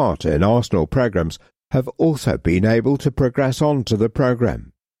taken part in Arsenal programs have also been able to progress on to the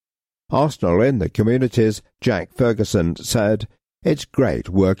program. Arsenal in the Communities, Jack Ferguson, said, "It's great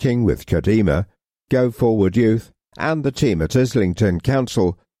working with Kadima, Go Forward Youth and the team at Islington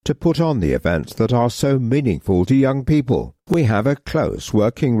Council to put on the events that are so meaningful to young people. We have a close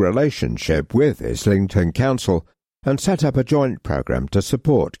working relationship with Islington Council and set up a joint programme to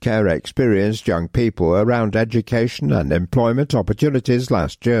support care-experienced young people around education and employment opportunities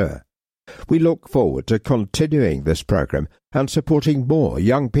last year. We look forward to continuing this programme and supporting more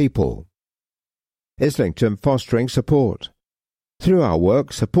young people." Islington Fostering Support. Through our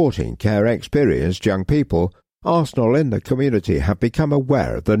work supporting care-experienced young people, Arsenal in the community have become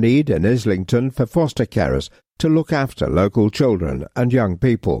aware of the need in Islington for foster carers to look after local children and young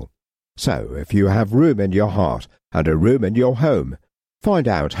people. So, if you have room in your heart and a room in your home, find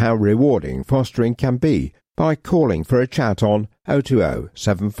out how rewarding fostering can be by calling for a chat on 020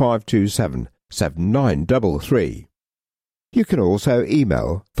 7527 7933. You can also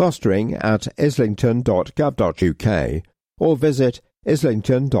email fostering@islington.gov.uk or visit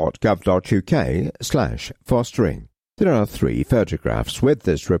islington.gov.uk/fostering. There are 3 photographs with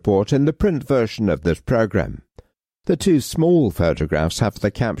this report in the print version of this programme. The 2 small photographs have the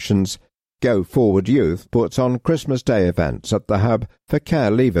captions, "Go Forward Youth puts on Christmas Day events at the Hub for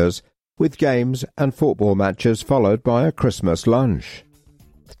care leavers, with games and football matches followed by a Christmas lunch."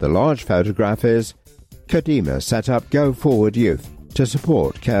 The large photograph is, "Kadima set up Go Forward Youth to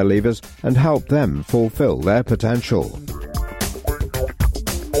support care leavers and help them fulfil their potential."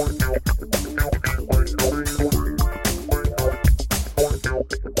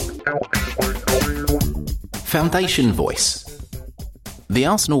 Foundation Voice. The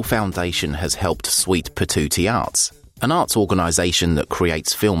Arsenal Foundation has helped Sweet Patootie Arts, an arts organisation that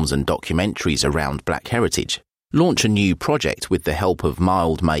creates films and documentaries around black heritage, launch a new project with the help of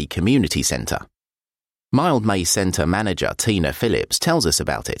Mildmay Community Centre. Mildmay Centre manager Tina Phillips tells us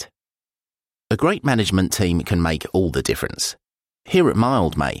about it. A great management team can make all the difference. Here at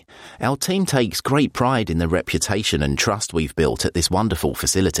Mildmay, our team takes great pride in the reputation and trust we've built at this wonderful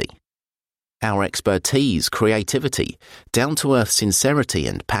facility. Our expertise, creativity, down-to-earth sincerity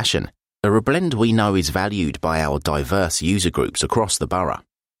and passion are a blend we know is valued by our diverse user groups across the borough.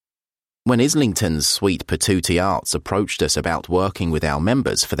 When Islington's Sweet Patootie Arts approached us about working with our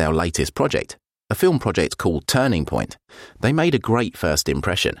members for their latest project, a film project called Turning Point, they made a great first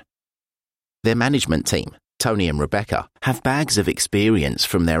impression. Their management team, Tony and Rebecca, have bags of experience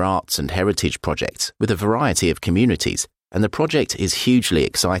from their arts and heritage projects with a variety of communities, and the project is hugely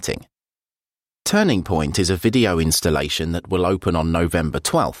exciting. Turning Point is a video installation that will open on November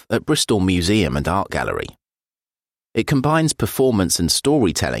 12th at Bristol Museum and Art Gallery. It combines performance and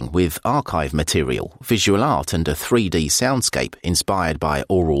storytelling with archive material, visual art and a 3D soundscape inspired by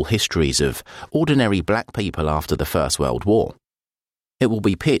oral histories of ordinary black people after the First World War. It will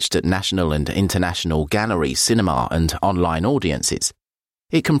be pitched at national and international galleries, cinema and online audiences.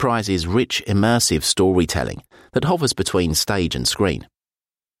 It comprises rich, immersive storytelling that hovers between stage and screen.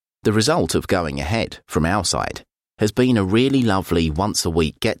 The result of going ahead, from our side, has been a really lovely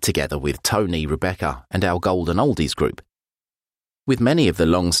once-a-week get-together with Tony, Rebecca and our Golden Oldies group. With many of the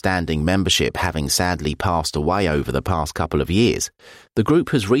long-standing membership having sadly passed away over the past couple of years, the group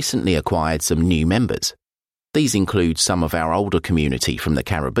has recently acquired some new members. These include some of our older community from the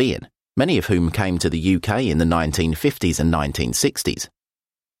Caribbean, many of whom came to the UK in the 1950s and 1960s.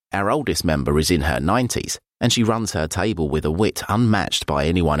 Our oldest member is in her 90s, and she runs her table with a wit unmatched by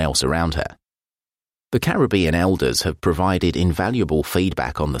anyone else around her. The Caribbean elders have provided invaluable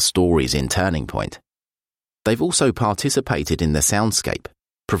feedback on the stories in Turning Point. They've also participated in the soundscape,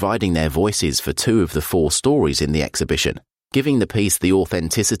 providing their voices for 2 of the 4 stories in the exhibition, giving the piece the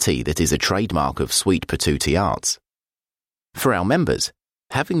authenticity that is a trademark of Sweet Patootie Arts. For our members,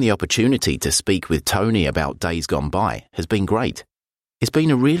 having the opportunity to speak with Tony about Days Gone By has been great. It's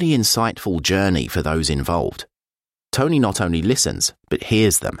been a really insightful journey for those involved. Tony not only listens, but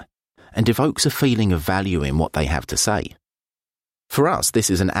hears them, and evokes a feeling of value in what they have to say. For us, this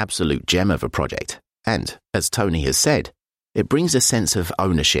is an absolute gem of a project, and, as Tony has said, it brings a sense of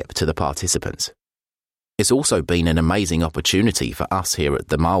ownership to the participants. It's also been an amazing opportunity for us here at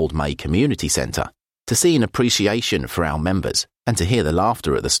the Mildmay Community Centre to see an appreciation for our members and to hear the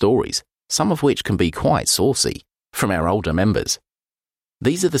laughter at the stories, some of which can be quite saucy, from our older members.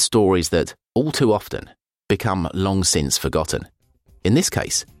 These are the stories that, all too often, become long since forgotten. In this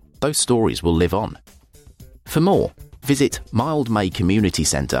case, those stories will live on. For more, visit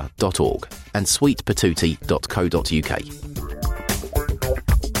mildmaycommunitycentre.org and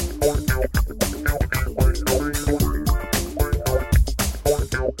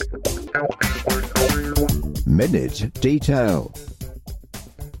Minute Detail.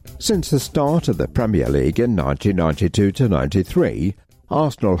 Since the start of the Premier League in 1992-93,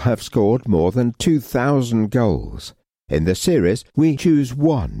 Arsenal have scored more than 2,000 goals. In the series, we choose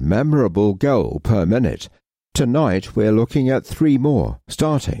 1 memorable goal per minute. Tonight, we're looking at 3 more,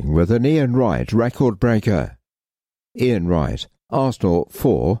 starting with an Ian Wright record breaker. Ian Wright, Arsenal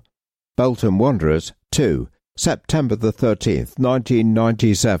 4, Bolton Wanderers 2, September the 13th,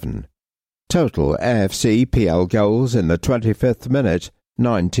 1997. Total AFC PL goals in the 25th minute,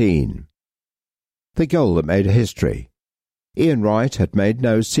 19. The goal that made history. Ian Wright had made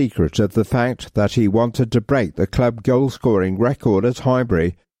no secret of the fact that he wanted to break the club goal-scoring record at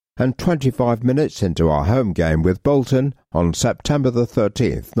Highbury, and 25 minutes into our home game with Bolton on September the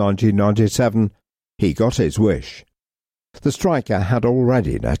 13th, 1997, he got his wish. The striker had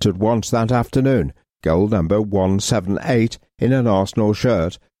already netted once that afternoon, goal number 178 in an Arsenal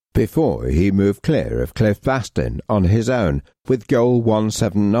shirt, before he moved clear of Cliff Bastin on his own with goal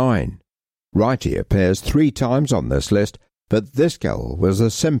 179. Wrighty appears 3 times on this list, but this goal was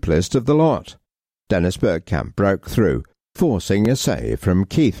the simplest of the lot. Dennis Bergkamp broke through, forcing a save from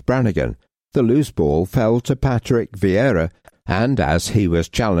Keith Brannigan. The loose ball fell to Patrick Vieira, and as he was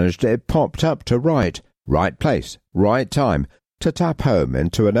challenged it popped up to Wright, right place, right time, to tap home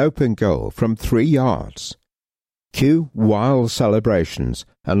into an open goal from 3 yards. Cue wild celebrations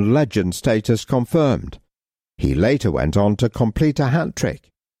and legend status confirmed. He later went on to complete a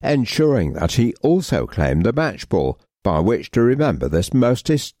hat-trick, ensuring that he also claimed the match ball by which to remember this most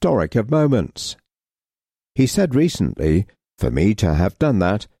historic of moments. He said recently, "For me to have done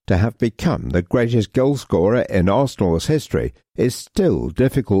that, to have become the greatest goalscorer in Arsenal's history, is still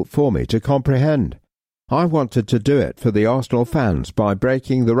difficult for me to comprehend. I wanted to do it for the Arsenal fans by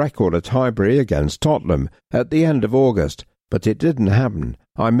breaking the record at Highbury against Tottenham at the end of August, but it didn't happen.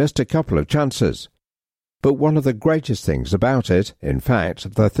 I missed a couple of chances. But one of the greatest things about it, in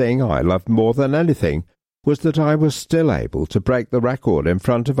fact, the thing I loved more than anything, was that I was still able to break the record in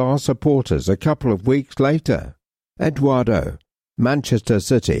front of our supporters a couple of weeks later." Eduardo, Manchester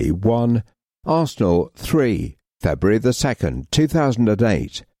City 1, Arsenal 3, February the 2nd,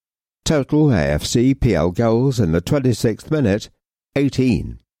 2008. Total AFC PL goals in the 26th minute,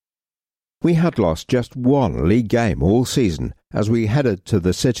 18. We had lost just 1 league game all season as we headed to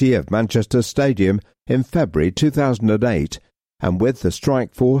the City of Manchester Stadium in February 2008, and with the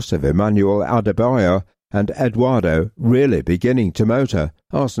strike force of Emmanuel Adebayor and Eduardo really beginning to motor,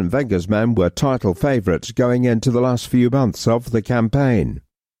 Arsene Wenger's men were title favourites going into the last few months of the campaign.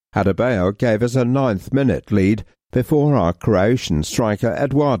 Adebayor gave us a 9th-minute lead before our Croatian striker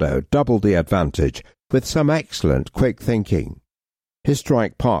Eduardo doubled the advantage with some excellent quick thinking. His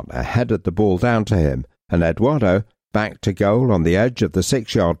strike partner headed the ball down to him, and Eduardo, back to goal on the edge of the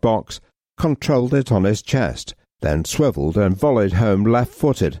 6-yard box, controlled it on his chest, then swivelled and volleyed home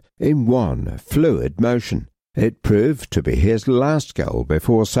left-footed in one fluid motion. It proved to be his last goal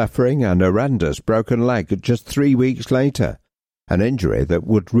before suffering an horrendous broken leg just 3 weeks later, an injury that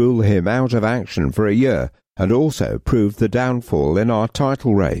would rule him out of action for a year and also proved the downfall in our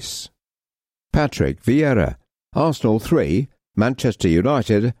title race. Patrick Vieira, Arsenal 3, Manchester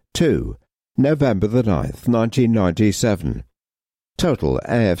United 2, November the 9th, 1997. Total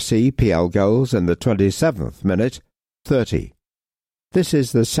AFC PL goals in the 27th minute, 30. This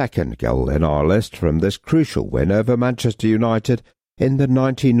is the second goal in our list from this crucial win over Manchester United in the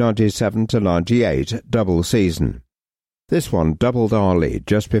 1997-98 double season. This one doubled our lead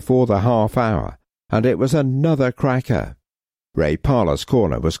just before the half hour, and it was another cracker. Ray Parler's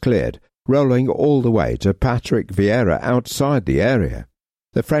corner was cleared, rolling all the way to Patrick Vieira outside the area.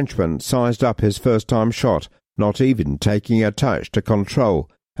 The Frenchman sized up his first-time shot, not even taking a touch to control,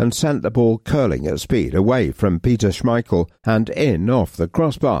 and sent the ball curling at speed away from Peter Schmeichel and in off the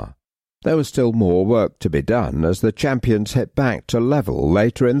crossbar. There was still more work to be done as the champions hit back to level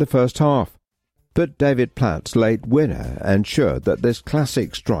later in the first half. But David Platt's late winner ensured that this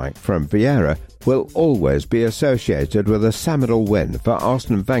classic strike from Vieira will always be associated with a seminal win for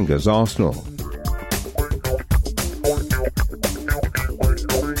Arsene Wenger's Arsenal.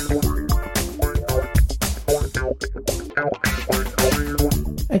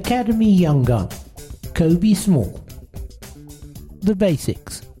 Academy Young Gun, Kobe Small. The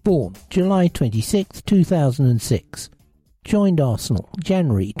Basics, born July 26, 2006. Joined Arsenal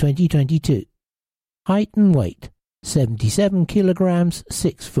January 2022. Height and weight 77 kilograms,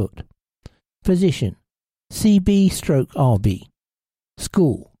 6 foot. Position CB/RB.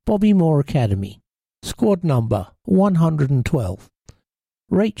 School Bobby Moore Academy. Squad number 112.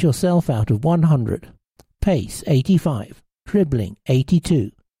 Rate yourself out of 100. Pace 85. Dribbling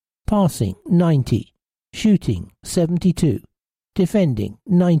 82. Passing 90. Shooting 72. Defending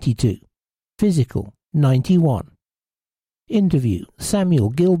 92. Physical 91. Interview Samuel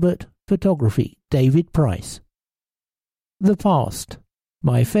Gilbert. Photography David Price. The past.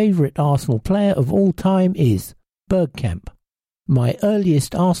 My favourite Arsenal player of all time is Bergkamp. My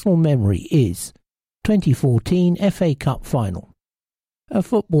earliest Arsenal memory is 2014 FA Cup final. A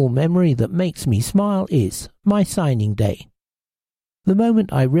football memory that makes me smile is my signing day. The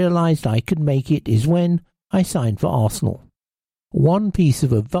moment I realised I could make it is when I signed for Arsenal. One piece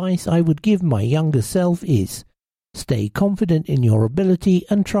of advice I would give my younger self is stay confident in your ability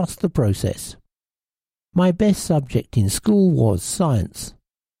and trust the process. My best subject in school was science.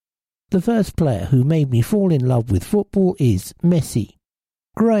 The first player who made me fall in love with football is Messi.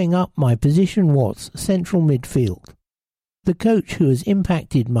 Growing up, my position was central midfield. The coach who has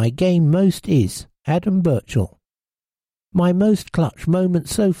impacted my game most is Adam Birchall. My most clutch moment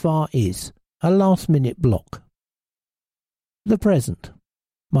so far is a last-minute block. The present.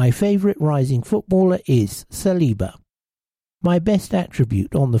 My favourite rising footballer is Saliba. My best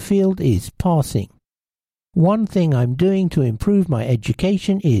attribute on the field is passing. One thing I'm doing to improve my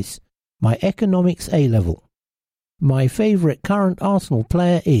education is my economics A-level. My favourite current Arsenal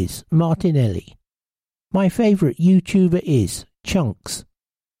player is Martinelli. My favourite YouTuber is Chunks.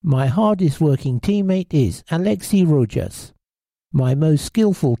 My hardest working teammate is Alexi Rojas. My most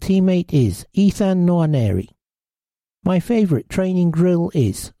skillful teammate is Ethan Nwaneri. My favourite training drill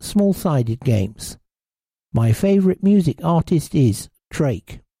is small-sided games. My favourite music artist is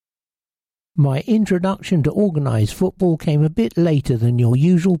Drake. My introduction to organised football came a bit later than your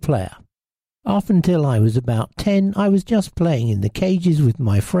usual player. Up until I was about 10, I was just playing in the cages with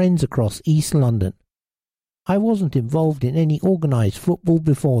my friends across East London. I wasn't involved in any organised football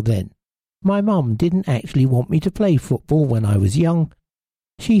before then. My mum didn't actually want me to play football when I was young.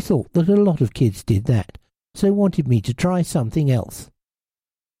 She thought that a lot of kids did that, so wanted me to try something else.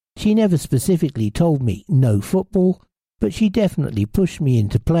 She never specifically told me no football, but she definitely pushed me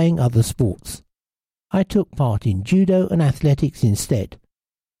into playing other sports. I took part in judo and athletics instead,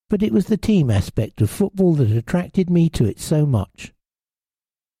 but it was the team aspect of football that attracted me to it so much.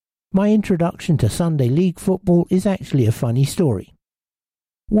 My introduction to Sunday League football is actually a funny story.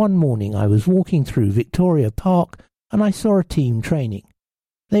 One morning I was walking through Victoria Park and I saw a team training.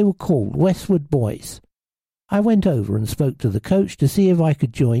 They were called Westwood Boys. I went over and spoke to the coach to see if I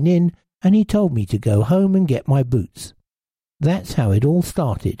could join in, and he told me to go home and get my boots. That's how it all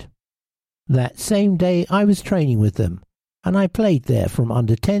started. That same day I was training with them, and I played there from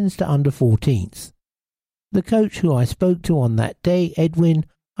under 10s to under 14s. The coach who I spoke to on that day, Edwin,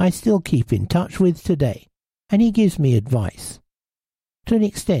 I still keep in touch with today, and he gives me advice. To an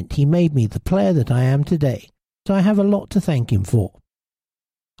extent he made me the player that I am today, so I have a lot to thank him for.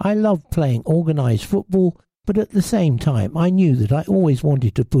 I loved playing organised football, but at the same time I knew that I always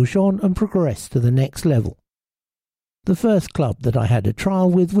wanted to push on and progress to the next level. The first club that I had a trial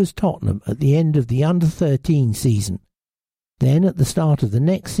with was Tottenham at the end of the under-13 season. Then at the start of the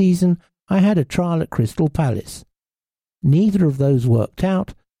next season I had a trial at Crystal Palace. Neither of those worked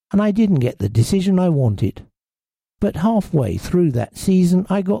out, and I didn't get the decision I wanted. But halfway through that season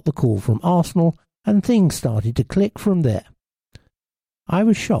I got the call from Arsenal and things started to click from there. I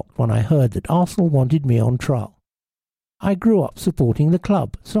was shocked when I heard that Arsenal wanted me on trial. I grew up supporting the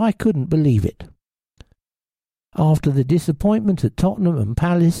club, so I couldn't believe it. After the disappointment at Tottenham and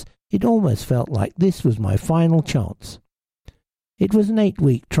Palace, it almost felt like this was my final chance. It was an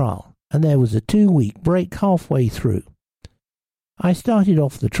 8-week trial, and there was a 2-week break halfway through. I started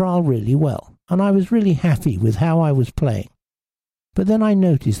off the trial really well, and I was really happy with how I was playing. But then I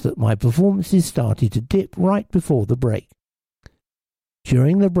noticed that my performances started to dip right before the break.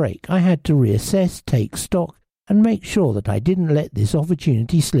 During the break, I had to reassess, take stock, and make sure that I didn't let this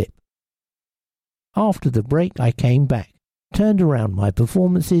opportunity slip. After the break, I came back, turned around my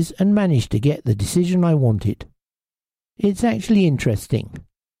performances, and managed to get the decision I wanted. It's actually interesting.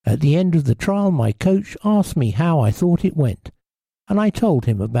 At the end of the trial, my coach asked me how I thought it went, and I told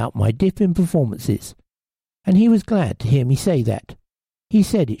him about my dip in performances, and he was glad to hear me say that. He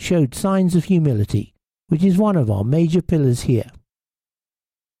said it showed signs of humility, which is one of our major pillars here.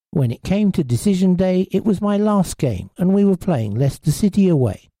 When it came to decision day, it was my last game, and we were playing Leicester City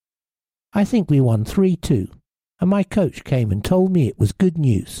away. I think we won 3-2, and my coach came and told me it was good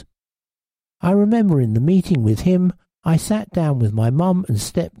news. I remember in the meeting with him, I sat down with my mum and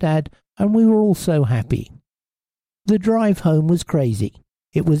stepdad, and we were all so happy. The drive home was crazy.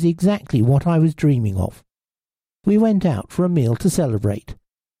 It was exactly what I was dreaming of. We went out for a meal to celebrate.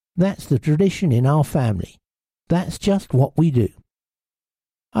 That's the tradition in our family. That's just what we do.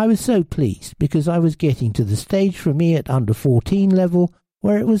 I was so pleased because I was getting to the stage for me at under 14 level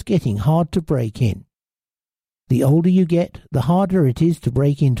where it was getting hard to break in. The older you get, the harder it is to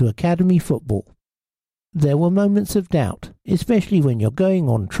break into academy football. There were moments of doubt, especially when you're going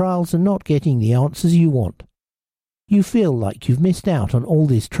on trials and not getting the answers you want. You feel like you've missed out on all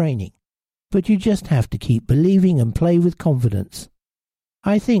this training, but you just have to keep believing and play with confidence.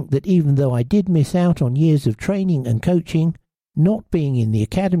 I think that even though I did miss out on years of training and coaching, not being in the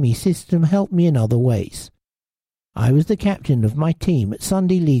academy system helped me in other ways. I was the captain of my team at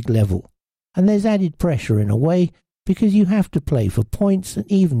Sunday League level, and there's added pressure in a way because you have to play for points and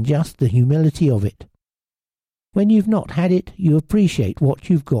even just the humility of it. When you've not had it, you appreciate what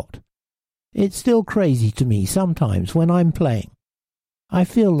you've got. It's still crazy to me sometimes when I'm playing. I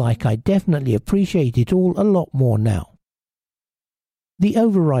feel like I definitely appreciate it all a lot more now. The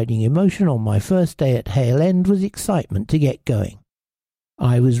overriding emotion on my first day at Hale End was excitement to get going.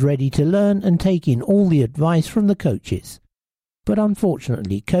 I was ready to learn and take in all the advice from the coaches. But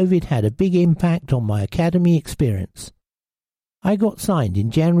unfortunately, COVID had a big impact on my academy experience. I got signed in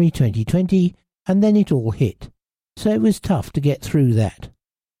January 2020 and then it all hit, so it was tough to get through that.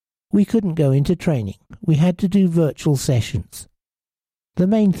 We couldn't go into training. We had to do virtual sessions. The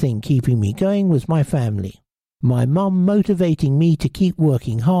main thing keeping me going was my family. My mum motivating me to keep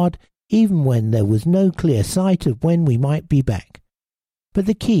working hard even when there was no clear sight of when we might be back. But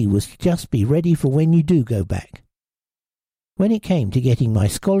the key was to just be ready for when you do go back. When it came to getting my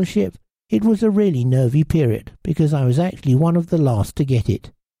scholarship, it was a really nervy period because I was actually one of the last to get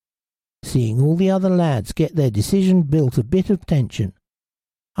it. Seeing all the other lads get their decision built a bit of tension.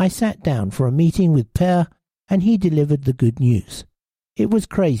 I sat down for a meeting with Per and he delivered the good news. It was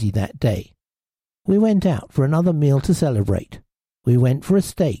crazy that day. We went out for another meal to celebrate. We went for a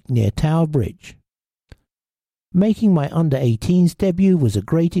steak near Tower Bridge. Making my under-18s debut was a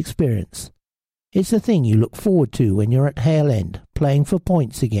great experience. It's a thing you look forward to when you're at Hale End, playing for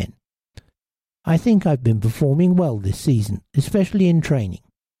points again. I think I've been performing well this season, especially in training.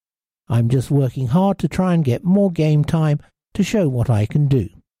 I'm just working hard to try and get more game time to show what I can do.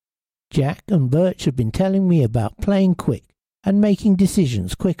 Jack and Birch have been telling me about playing quick and making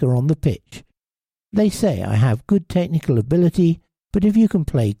decisions quicker on the pitch. They say I have good technical ability, but if you can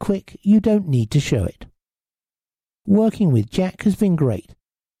play quick, you don't need to show it. Working with Jack has been great.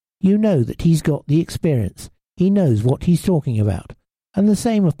 You know that he's got the experience, he knows what he's talking about, and the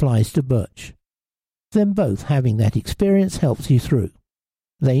same applies to Birch. Them both having that experience helps you through.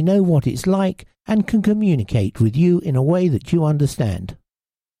 They know what it's like and can communicate with you in a way that you understand.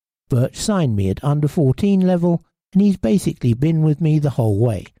 Birch signed me at under 14 level and he's basically been with me the whole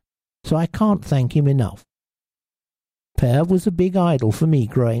way, so I can't thank him enough. Per was a big idol for me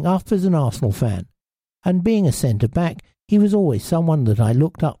growing up as an Arsenal fan, and being a centre-back, he was always someone that I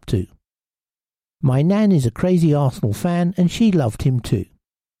looked up to. My nan is a crazy Arsenal fan and she loved him too.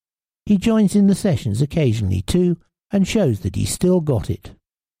 He joins in the sessions occasionally too and shows that he's still got it.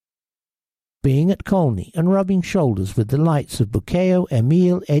 Being at Colney and rubbing shoulders with the likes of Bukayo,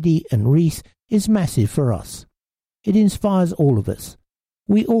 Emile, Eddie and Reece is massive for us. It inspires all of us.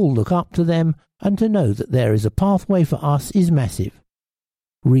 We all look up to them, and to know that there is a pathway for us is massive.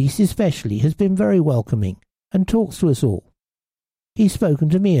 Reece especially has been very welcoming and talks to us all. He's spoken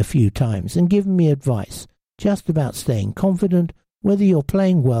to me a few times and given me advice just about staying confident whether you're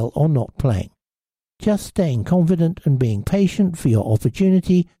playing well or not playing. Just staying confident and being patient for your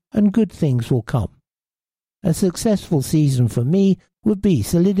opportunity and good things will come. A successful season for me would be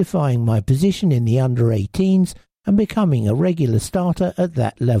solidifying my position in the under-18s and becoming a regular starter at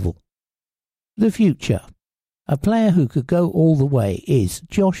that level. The future. A player who could go all the way is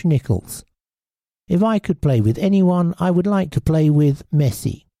Josh Nichols. If I could play with anyone, I would like to play with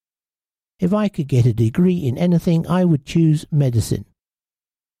Messi. If I could get a degree in anything, I would choose medicine.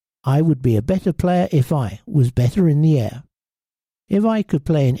 I would be a better player if I was better in the air. If I could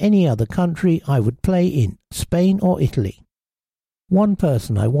play in any other country, I would play in Spain or Italy. One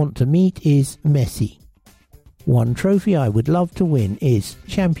person I want to meet is Messi. One trophy I would love to win is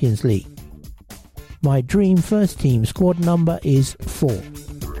Champions League. My dream first team squad number is 4.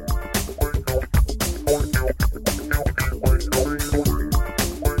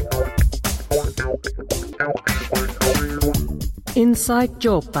 Inside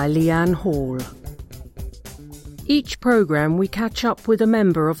Job by Leanne Hall. Each programme we catch up with a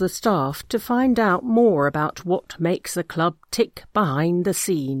member of the staff to find out more about what makes a club tick behind the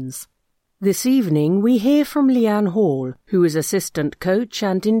scenes. This evening we hear from Leanne Hall, who is assistant coach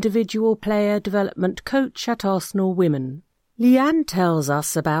and individual player development coach at Arsenal Women. Leanne tells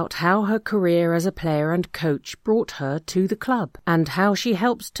us about how her career as a player and coach brought her to the club and how she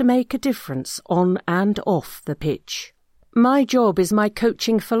helps to make a difference on and off the pitch. My job is my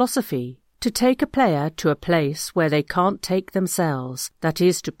coaching philosophy, to take a player to a place where they can't take themselves, that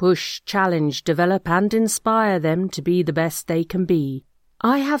is to push, challenge, develop and inspire them to be the best they can be.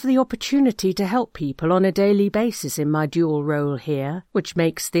 I have the opportunity to help people on a daily basis in my dual role here, which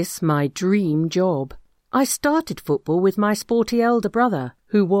makes this my dream job. I started football with my sporty elder brother,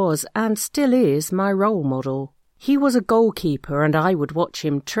 who was and still is my role model. He was a goalkeeper and I would watch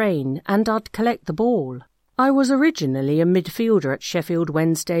him train and I'd collect the ball. I was originally a midfielder at Sheffield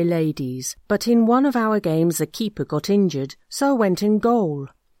Wednesday Ladies, but in one of our games the keeper got injured, so I went in goal.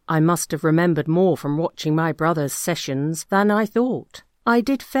 I must have remembered more from watching my brother's sessions than I thought. I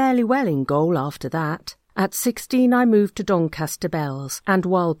did fairly well in goal after that. At 16 I moved to Doncaster Bells, and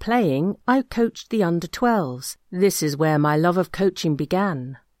while playing I coached the under-12s. This is where my love of coaching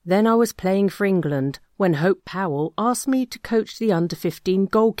began. Then I was playing for England when Hope Powell asked me to coach the under-15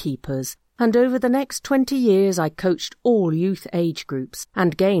 goalkeepers, and over the next 20 years I coached all youth age groups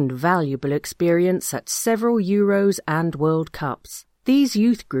and gained valuable experience at several Euros and World Cups. These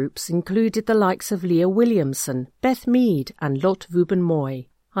youth groups included the likes of Leah Williamson, Beth Mead and Lot Vuben-Moy.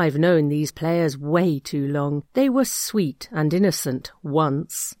 I've known these players way too long. They were sweet and innocent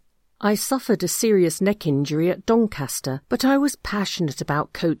once. I suffered a serious neck injury at Doncaster, but I was passionate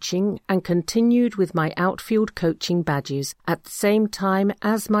about coaching and continued with my outfield coaching badges at the same time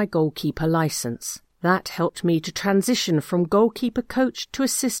as my goalkeeper licence. That helped me to transition from goalkeeper coach to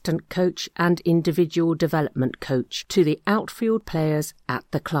assistant coach and individual development coach to the outfield players at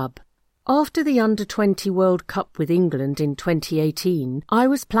the club. After the Under-20 World Cup with England in 2018, I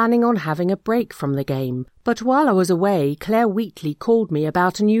was planning on having a break from the game, but while I was away, Claire Wheatley called me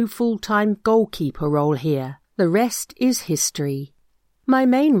about a new full-time goalkeeper role here. The rest is history. My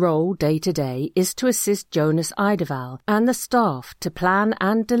main role day-to-day is to assist Jonas Eideval and the staff to plan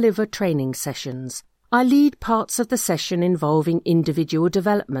and deliver training sessions. I lead parts of the session involving individual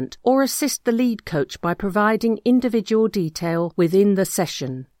development or assist the lead coach by providing individual detail within the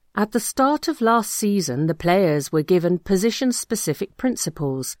session. At the start of last season, the players were given position-specific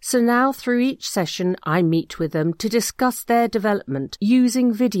principles, so now through each session I meet with them to discuss their development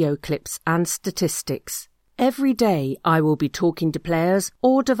using video clips and statistics. Every day I will be talking to players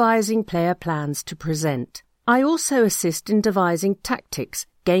or devising player plans to present. I also assist in devising tactics,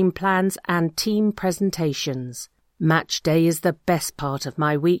 game plans and team presentations. Match day is the best part of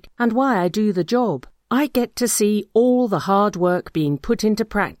my week and why I do the job. I get to see all the hard work being put into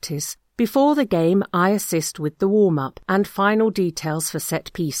practice. Before the game, I assist with the warm-up and final details for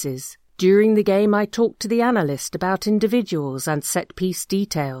set pieces. During the game, I talk to the analyst about individuals and set-piece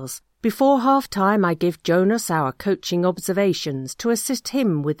details. Before half-time, I give Jonas our coaching observations to assist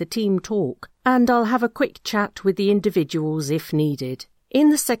him with the team talk, and I'll have a quick chat with the individuals if needed. In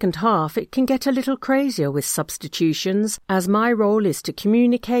the second half, it can get a little crazier with substitutions, as my role is to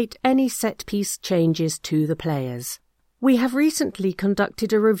communicate any set-piece changes to the players. We have recently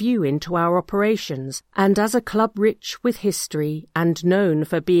conducted a review into our operations, and as a club rich with history and known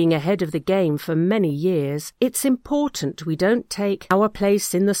for being ahead of the game for many years, it's important we don't take our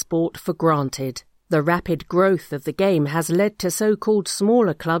place in the sport for granted. The rapid growth of the game has led to so-called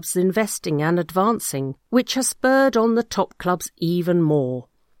smaller clubs investing and advancing, which has spurred on the top clubs even more.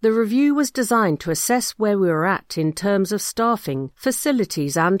 The review was designed to assess where we were at in terms of staffing,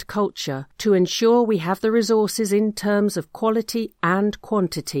 facilities and culture to ensure we have the resources in terms of quality and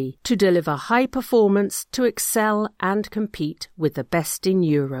quantity to deliver high performance, to excel and compete with the best in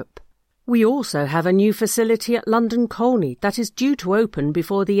Europe. We also have a new facility at London Colney that is due to open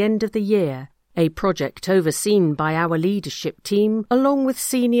before the end of the year, a project overseen by our leadership team along with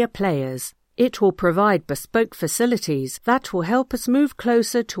senior players. It will provide bespoke facilities that will help us move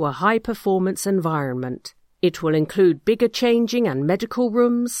closer to a high-performance environment. It will include bigger changing and medical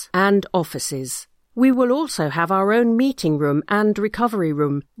rooms and offices. We will also have our own meeting room and recovery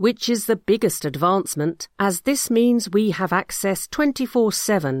room, which is the biggest advancement, as this means we have access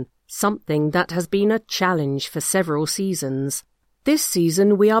 24/7, something that has been a challenge for several seasons. This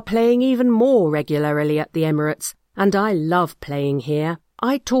season we are playing even more regularly at the Emirates, and I love playing here.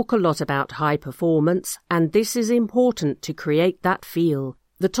 I talk a lot about high performance, and this is important to create that feel.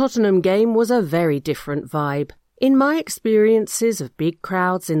 The Tottenham game was a very different vibe. In my experiences of big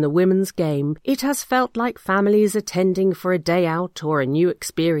crowds in the women's game, it has felt like families attending for a day out or a new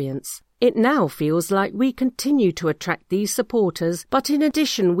experience. It now feels like we continue to attract these supporters, but in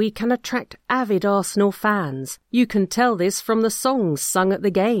addition we can attract avid Arsenal fans. You can tell this from the songs sung at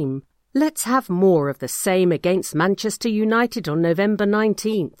the game. Let's have more of the same against Manchester United on November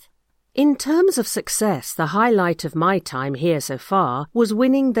 19th. In terms of success, the highlight of my time here so far was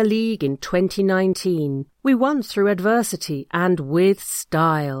winning the league in 2019. We won through adversity and with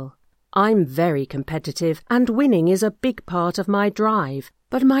style. I'm very competitive and winning is a big part of my drive,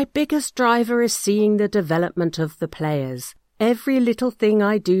 but my biggest driver is seeing the development of the players. Every little thing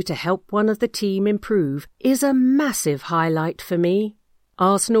I do to help one of the team improve is a massive highlight for me.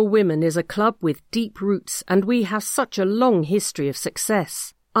 Arsenal Women is a club with deep roots and we have such a long history of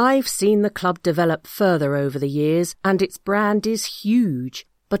success. I've seen the club develop further over the years and its brand is huge.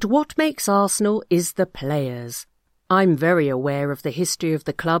 But what makes Arsenal is the players. I'm very aware of the history of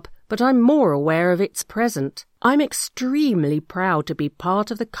the club, but I'm more aware of its present. I'm extremely proud to be part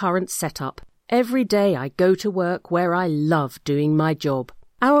of the current setup. Every day I go to work where I love doing my job.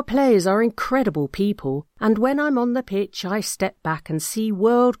 Our players are incredible people, and when I'm on the pitch I step back and see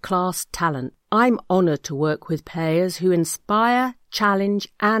world-class talent. I'm honoured to work with players who inspire, challenge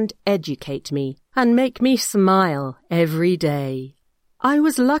and educate me, and make me smile every day. I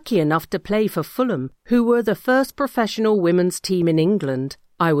was lucky enough to play for Fulham, who were the first professional women's team in England.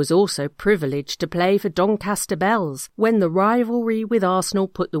 I was also privileged to play for Doncaster Belles when the rivalry with Arsenal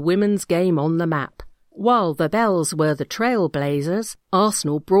put the women's game on the map. While the Belles were the trailblazers,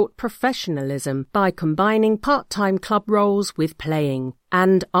 Arsenal brought professionalism by combining part-time club roles with playing,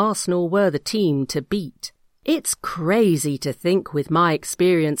 and Arsenal were the team to beat. It's crazy to think with my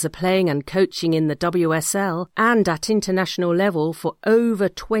experience of playing and coaching in the WSL and at international level for over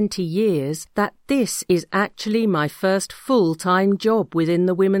 20 years that this is actually my first full-time job within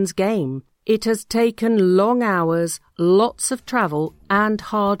the women's game. It has taken long hours, lots of travel and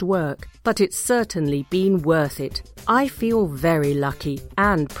hard work, but it's certainly been worth it. I feel very lucky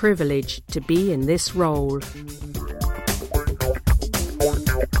and privileged to be in this role.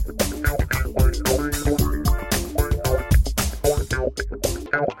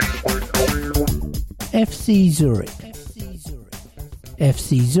 FC Zurich.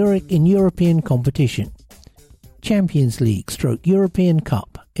 FC Zurich in European competition. Champions League / European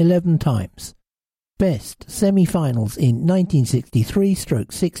Cup 11 times. Best semi-finals in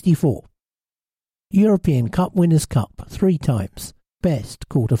 1963/64. European Cup Winners' Cup 3 times. Best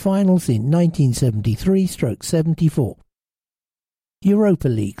quarter-finals in 1973/74. Europa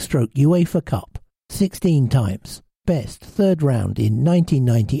League / UEFA Cup 16 times. Best third round in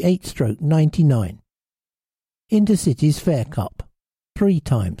 1998/99. Intercities Fair Cup 3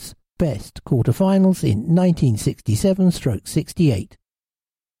 times. Best quarter-finals in 1967/68.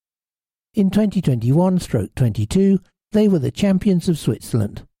 In 2021/22, they were the champions of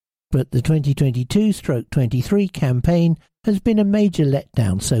Switzerland, but the 2022/23 campaign has been a major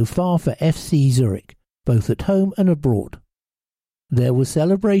letdown so far for FC Zurich, both at home and abroad. There were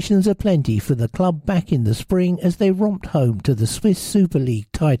celebrations aplenty for the club back in the spring as they romped home to the Swiss Super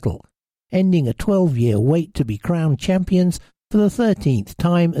League title, ending a 12-year wait to be crowned champions for the 13th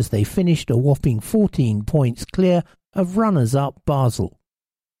time as they finished a whopping 14 points clear of runners-up Basel.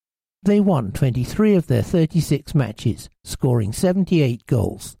 They won 23 of their 36 matches, scoring 78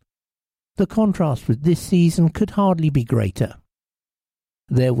 goals. The contrast with this season could hardly be greater.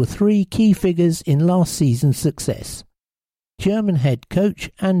 There were 3 key figures in last season's success: German head coach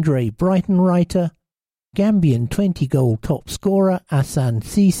Andre Breitenreiter, Gambian 20-goal top scorer Hassan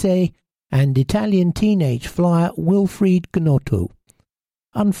Cisse, and Italian teenage flyer Wilfried Gnotto.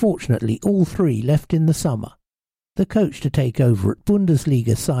 Unfortunately, all three left in the summer. The coach to take over at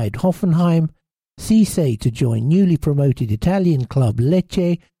Bundesliga side Hoffenheim, Cisse to join newly promoted Italian club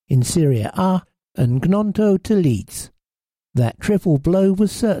Lecce in Serie A, and Gnonto to Leeds. That triple blow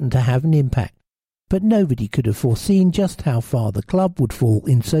was certain to have an impact, but nobody could have foreseen just how far the club would fall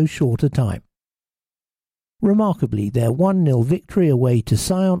in so short a time. Remarkably, their 1-0 victory away to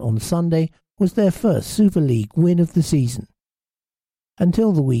Sion on Sunday was their first Super League win of the season.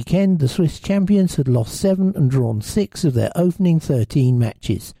 Until the weekend, the Swiss champions had lost 7 and drawn 6 of their opening 13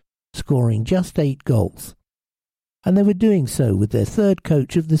 matches, scoring just 8 goals. And they were doing so with their third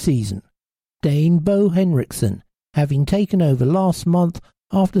coach of the season, Dane Bo Henriksen, having taken over last month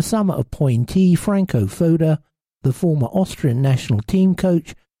after summer appointee Franco Foda, the former Austrian national team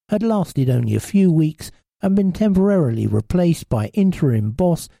coach, had lasted only a few weeks and been temporarily replaced by interim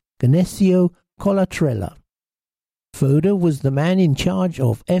boss Ganesio Colatrella. Foda was the man in charge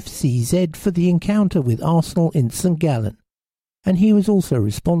of FCZ for the encounter with Arsenal in St. Gallen, and he was also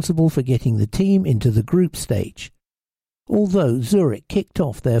responsible for getting the team into the group stage. Although Zurich kicked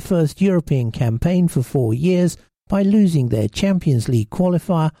off their first European campaign for 4 years by losing their Champions League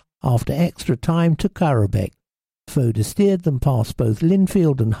qualifier after extra time to Karabekh, Foda steered them past both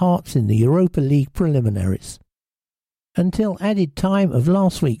Linfield and Hearts in the Europa League preliminaries. Until added time of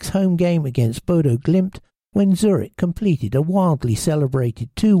last week's home game against Bodo Glimt, when Zurich completed a wildly celebrated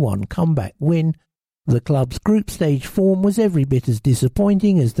 2-1 comeback win, the club's group stage form was every bit as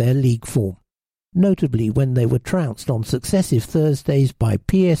disappointing as their league form, notably when they were trounced on successive Thursdays by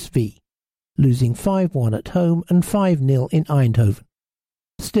PSV, losing 5-1 at home and 5-0 in Eindhoven.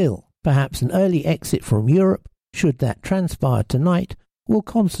 Still, perhaps an early exit from Europe, should that transpire tonight, will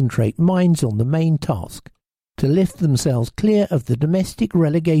concentrate minds on the main task, to lift themselves clear of the domestic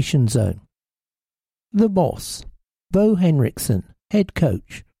relegation zone. The boss, Bo Henriksen, head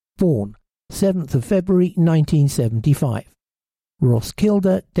coach, born 7th of February 1975.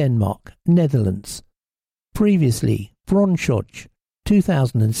 Roskilde, Denmark, Netherlands. Previously, Brøndshøj,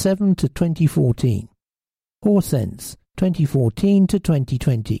 2007 to 2014. Horsens, 2014 to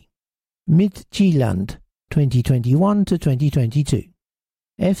 2020. Midtjylland, 2021 to 2022.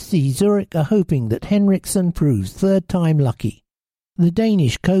 FC Zurich are hoping that Henriksen proves third time lucky. The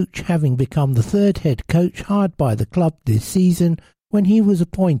Danish coach having become the third head coach hired by the club this season when he was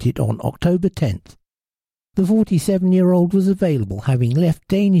appointed on October 10th. The 47-year-old was available, having left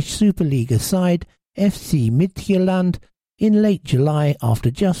Danish Superliga side FC Midtjylland in late July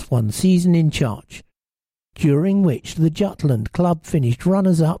after just one season in charge, during which the Jutland club finished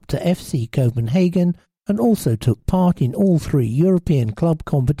runners-up to FC Copenhagen and also took part in all 3 European club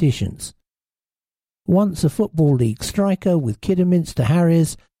competitions. Once a Football League striker with Kidderminster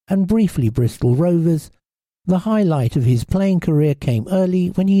Harriers and briefly Bristol Rovers, the highlight of his playing career came early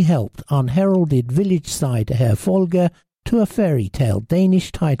when he helped unheralded village side Herfolge to a fairy tale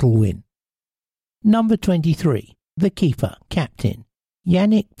Danish title win. Number 23, the keeper, captain,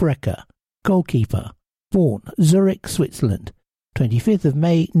 Yannick Brecker, goalkeeper, born Zurich, Switzerland, 25th of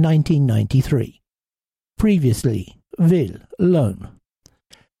May 1993. Previously, Ville, loan.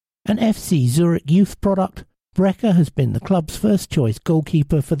 An FC Zurich youth product, Brecker has been the club's first-choice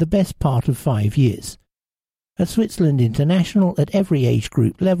goalkeeper for the best part of 5 years. A Switzerland international at every age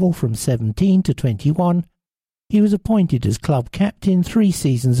group level from 17 to 21, he was appointed as club captain 3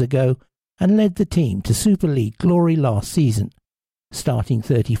 seasons ago and led the team to Super League glory last season, starting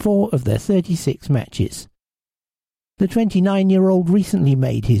 34 of their 36 matches. The 29-year-old recently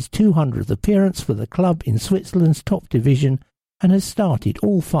made his 200th appearance for the club in Switzerland's top division and has started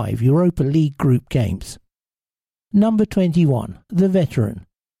all 5 Europa League group games. Number 21, the veteran,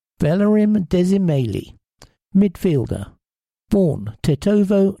 Belarim Desimeli, midfielder, born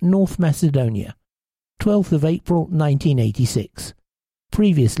Tetovo, North Macedonia, 12th of April 1986.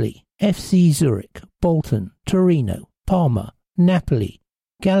 Previously, FC Zurich, Bolton, Torino, Parma, Napoli,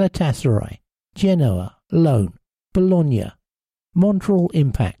 Galatasaray, Genoa, loan, Bologna, Montreal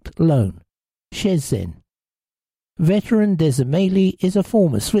Impact, loan, Szczecin. Veteran Desimeli is a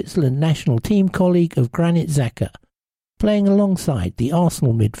former Switzerland national team colleague of Granit Xhaka, playing alongside the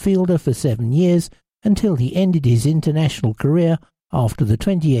Arsenal midfielder for 7 years until he ended his international career after the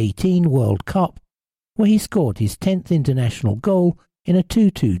 2018 World Cup, where he scored his 10th international goal in a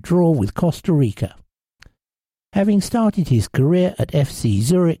 2-2 draw with Costa Rica. Having started his career at FC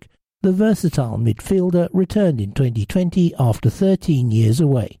Zurich, the versatile midfielder returned in 2020 after 13 years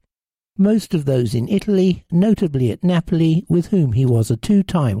away, most of those in Italy, notably at Napoli, with whom he was a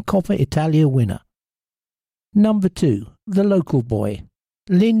 2-time Coppa Italia winner. Number 2, the local boy,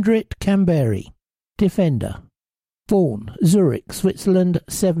 Lindrit Kamberi, defender, Born Zurich, Switzerland,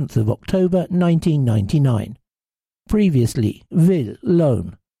 7th of October 1999. Previously Ville,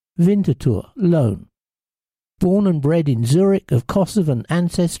 loan. Winterthur, loan. Born and bred in Zurich of Kosovan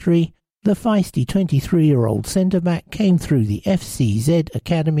ancestry, the feisty 23-year-old centre-back came through the FCZ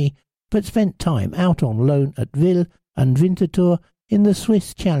Academy but spent time out on loan at Ville and Winterthur in the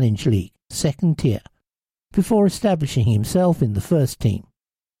Swiss Challenge League, second tier, before establishing himself in the first team.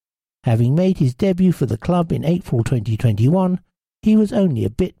 Having made his debut for the club in April 2021, he was only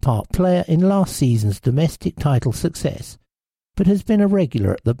a bit-part player in last season's domestic title success, but has been a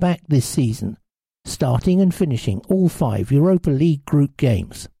regular at the back this season, starting and finishing all 5 Europa League group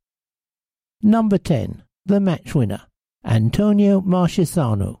games. Number 10, the match winner, Antonio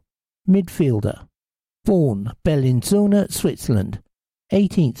Marchesano, midfielder. Born Bellinzona, Switzerland,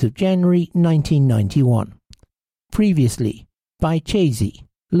 18th of January 1991. Previously Baicesi,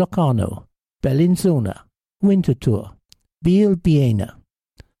 Locarno, Bellinzona, Winterthur, Biel-Biena.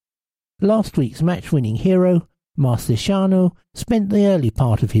 Last week's match-winning hero, Marchesano, spent the early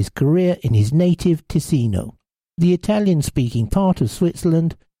part of his career in his native Ticino, the Italian-speaking part of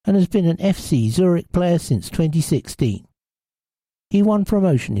Switzerland, and has been an FC Zurich player since 2016. He won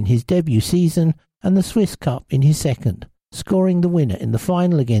promotion in his debut season and the Swiss Cup in his second, scoring the winner in the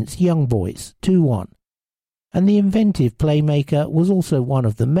final against Young Boys, 2-1. And the inventive playmaker was also one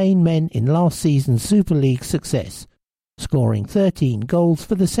of the main men in last season's Super League success, scoring 13 goals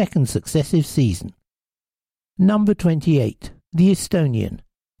for the second successive season. Number 28, the Estonian,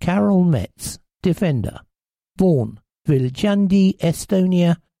 Karol Metz, defender. Born Viljandi,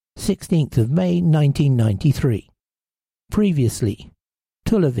 Estonia, 16th of May 1993. Previously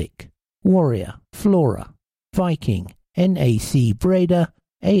Tulevik, Warrior, Flora, Viking, NAC Breda,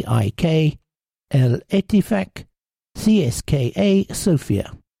 AIK, El Etifak, CSKA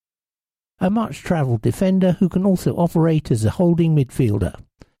Sofia. A much-travelled defender who can also operate as a holding midfielder.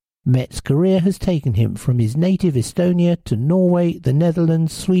 Met's career has taken him from his native Estonia to Norway, the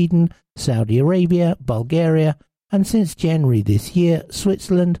Netherlands, Sweden, Saudi Arabia, Bulgaria, and since January this year,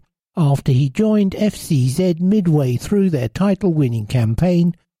 Switzerland, after he joined FCZ midway through their title-winning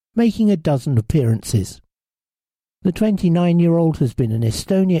campaign, making a dozen appearances. The 29-year-old has been an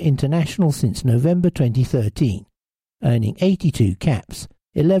Estonia international since November 2013, earning 82 caps,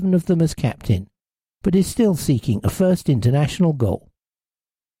 11 of them as captain, but is still seeking a first international goal.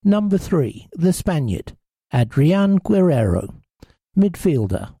 Number 3, the Spaniard, Adrian Guerrero,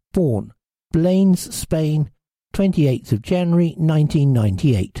 midfielder, born Blanes, Spain, 28th of January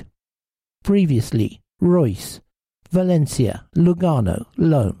 1998. Previously Royce, Valencia, Lugano,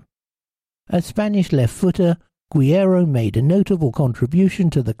 loan. A Spanish left-footer, Guerrero made a notable contribution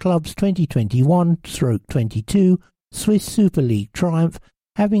to the club's 2021-22 Swiss Super League triumph,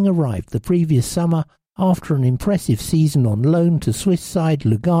 having arrived the previous summer after an impressive season on loan to Swiss side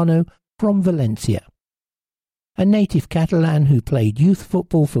Lugano from Valencia. A native Catalan who played youth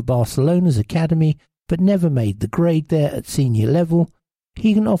football for Barcelona's academy but never made the grade there at senior level,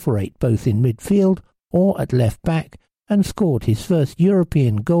 he can operate both in midfield or at left back and scored his first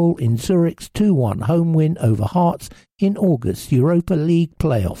European goal in Zurich's 2-1 home win over Hearts in August's Europa League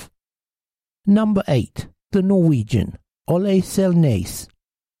playoff. Number 8, the Norwegian, Ole Selnes,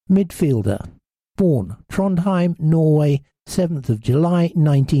 midfielder, born Trondheim, Norway, 7th of July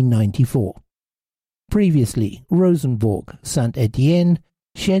 1994. Previously Rosenborg, Saint-Étienne,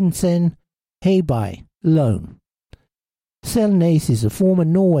 Shenzhen, Hebei, loan. Selnes is a former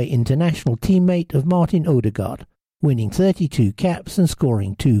Norway international teammate of Martin Odegaard, winning 32 caps and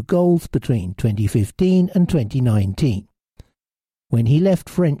scoring 2 goals between 2015 and 2019, when he left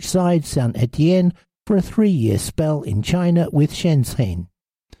French side Saint-Étienne for a 3-year spell in China with Shenzhen.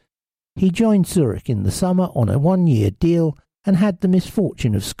 He joined Zurich in the summer on a 1-year deal and had the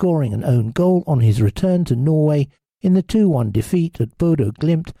misfortune of scoring an own goal on his return to Norway in the 2-1 defeat at Bodo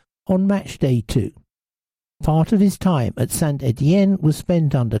Glimt on match day 2. Part of his time at Saint-Étienne was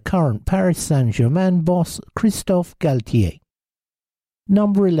spent under current Paris Saint-Germain boss Christophe Galtier.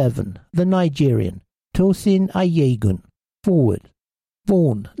 Number 11, the Nigerian, Tosin Ayegun, forward.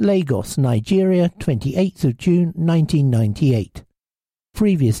 Born Lagos, Nigeria, 28th of June 1998.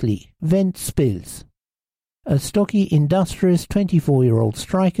 Previously Ventspils. A stocky, industrious 24-year-old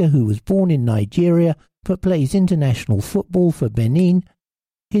striker who was born in Nigeria but plays international football for Benin.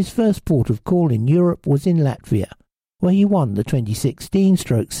 His first port of call in Europe was in Latvia, where he won the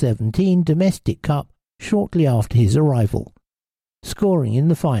 2016-17 Domestic Cup shortly after his arrival, scoring in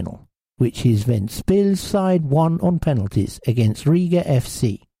the final, which his Ventspils side won on penalties against Riga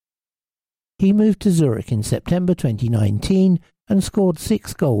FC. He moved to Zurich in September 2019 and scored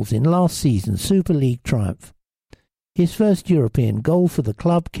 6 goals in last season's Super League triumph. His first European goal for the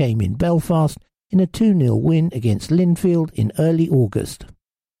club came in Belfast in a 2-0 win against Linfield in early August.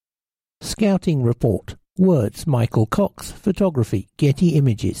 Scouting report. Words Michael Cox. Photography Getty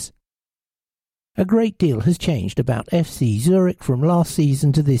Images. A great deal has changed about FC Zurich from last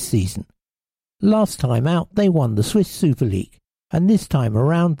season to this season. Last time out they won the Swiss Super League, and this time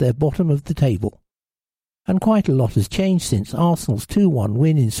around they're bottom of the table. And quite a lot has changed since Arsenal's 2-1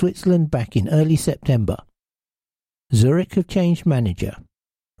 win in Switzerland back in early September. Zurich have changed manager,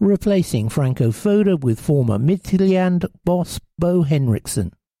 replacing Franco Foda with former Midtjylland boss Bo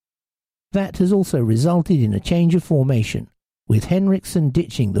Henriksen. That has also resulted in a change of formation, with Henriksen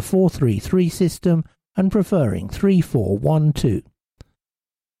ditching the 4-3-3 system and preferring 3-4-1-2.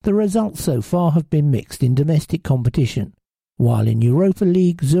 The results so far have been mixed in domestic competition, while in Europa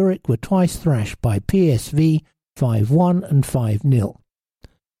League Zurich were twice thrashed by PSV 5-1 and 5-0.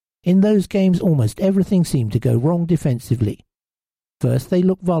 In those games almost everything seemed to go wrong defensively. First they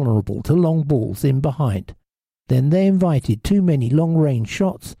looked vulnerable to long balls in behind, then they invited too many long-range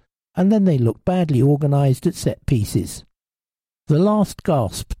shots, and then they looked badly organised at set pieces. The last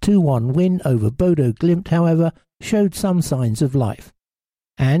gasp 2-1 win over Bodo Glimt, however, showed some signs of life,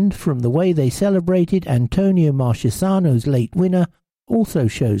 and from the way they celebrated Antonio Marchesano's late winner also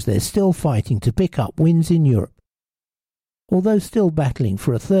shows they're still fighting to pick up wins in Europe. Although still battling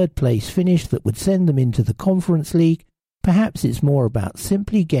for a third-place finish that would send them into the Conference League, perhaps it's more about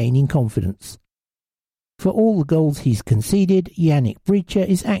simply gaining confidence. For all the goals he's conceded, Yannick Breacher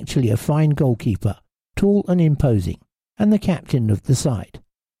is actually a fine goalkeeper, tall and imposing, and the captain of the side.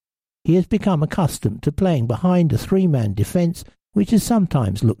 He has become accustomed to playing behind a three-man defence which has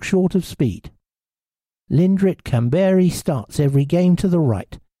sometimes looked short of speed. Lindrit Kamberi starts every game to the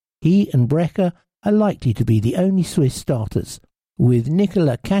right. He and Brecher are likely to be the only Swiss starters, with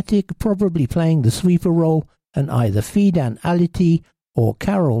Nikola Katic probably playing the sweeper role and either Fidan Aliti or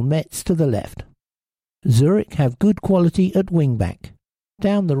Karol Metz to the left. Zurich have good quality at wing-back.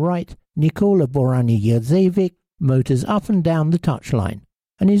 Down the right, Nikola Borani-Jerzevic motors up and down the touchline,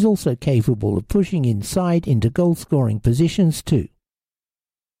 and is also capable of pushing inside into goal-scoring positions too.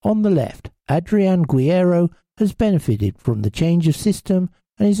 On the left, Adrian Guerrero has benefited from the change of system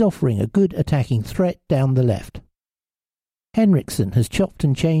and is offering a good attacking threat down the left. Henriksen has chopped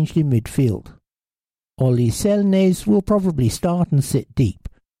and changed in midfield. Oli Selnes will probably start and sit deep,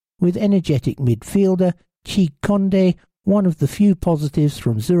 with energetic midfielder Chik Konde, one of the few positives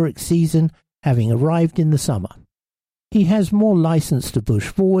from Zurich's season, having arrived in the summer. He has more licence to push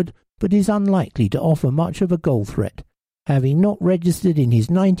forward, but is unlikely to offer much of a goal threat, having not registered in his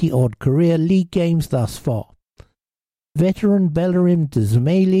 90-odd career league games thus far. Veteran Bellerim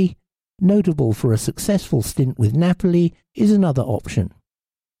Dzumeli, notable for a successful stint with Napoli, is another option.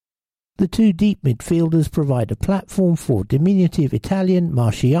 The two deep midfielders provide a platform for diminutive Italian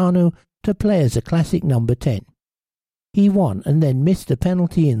Marciano to play as a classic number 10. He won and then missed a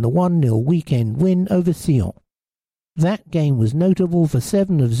penalty in the 1-0 weekend win over Sion. That game was notable for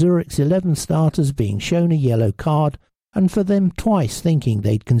 7 of Zurich's 11 starters being shown a yellow card, and for them twice thinking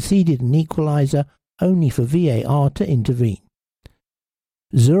they'd conceded an equaliser only for VAR to intervene.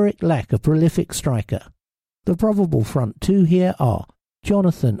 Zurich lack a prolific striker. The probable front two here are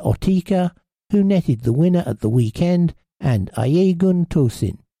Jonathan Otika, who netted the winner at the weekend, and Ayegun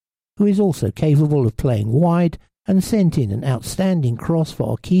Tosin, who is also capable of playing wide and sent in an outstanding cross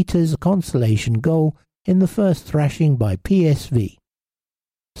for Okita's consolation goal in the first thrashing by PSV.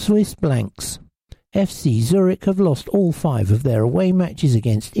 Swiss blanks. FC Zurich have lost all 5 of their away matches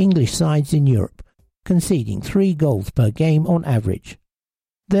against English sides in Europe, conceding 3 goals per game on average.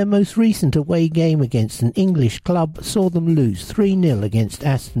 Their most recent away game against an English club saw them lose 3-0 against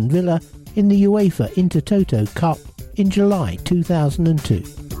Aston Villa in the UEFA Intertoto Cup in July 2002.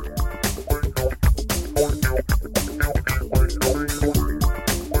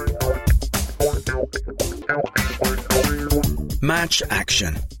 Match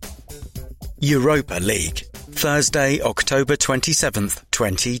action. Europa League, Thursday, October 27th,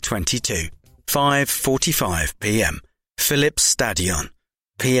 2022, 5:45 p.m. Philips Stadion,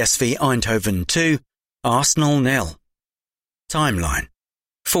 PSV Eindhoven 2, Arsenal 0. Timeline,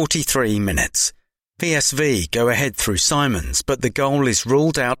 43 minutes. PSV go ahead through Simons, but the goal is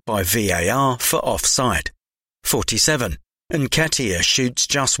ruled out by VAR for offside. 47. Nketiah shoots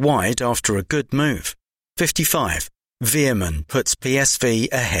just wide after a good move. 55. Veerman puts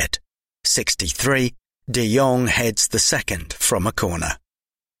PSV ahead. 63. De Jong heads the second from a corner.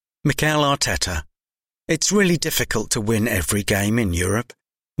 Mikel Arteta. It's really difficult to win every game in Europe.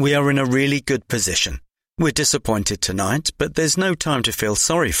 We are in a really good position. We're disappointed tonight, but there's no time to feel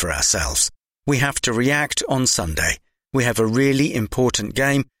sorry for ourselves. We have to react on Sunday. We have a really important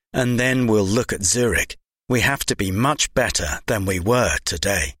game and then we'll look at Zurich. We have to be much better than we were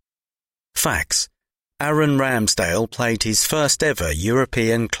today. Facts. Aaron Ramsdale played his first ever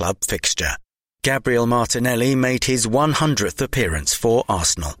European club fixture. Gabriel Martinelli made his 100th appearance for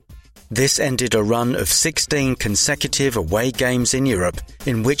Arsenal. This ended a run of 16 consecutive away games in Europe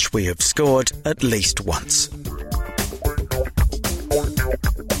in which we have scored at least once.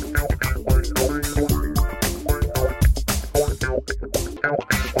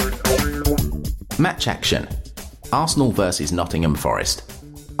 Match action. Arsenal versus Nottingham Forest.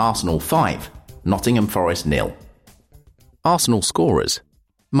 Arsenal 5, Nottingham Forest 0. Arsenal scorers.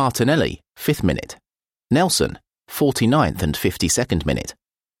 Martinelli, 5th minute. Nelson, 49th and 52nd minute.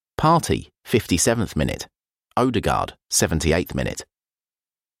 Partey, 57th minute. Odegaard, 78th minute.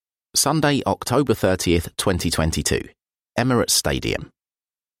 Sunday, October 30th, 2022. Emirates Stadium.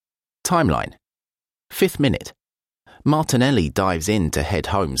 Timeline. 5th minute. Martinelli dives in to head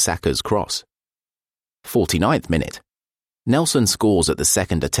home Saka's cross. 49th minute. Nelson scores at the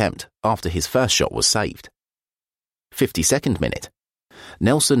second attempt after his first shot was saved. 52nd minute.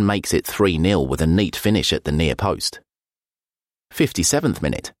 Nelson makes it 3-0 with a neat finish at the near post. 57th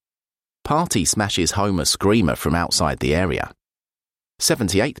minute. Partey smashes home a screamer from outside the area.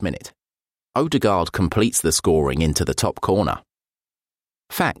 78th minute. Odegaard completes the scoring into the top corner.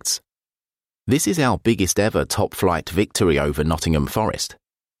 Facts. This is our biggest ever top-flight victory over Nottingham Forest.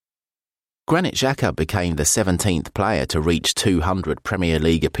 Granit Xhaka became the 17th player to reach 200 Premier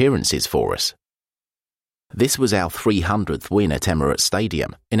League appearances for us. This was our 300th win at Emirates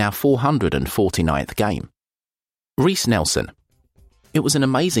Stadium in our 449th game. Reiss Nelson. It was an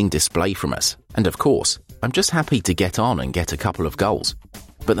amazing display from us, and of course, I'm just happy to get on and get a couple of goals.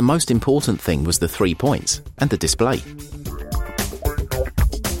 But the most important thing was the 3 points and the display.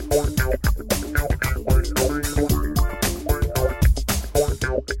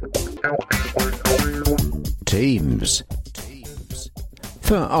 Teams.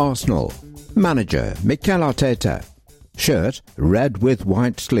 For Arsenal, manager Mikel Arteta. Shirt red with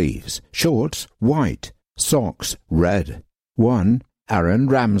white sleeves, shorts white, socks red. 1. Aaron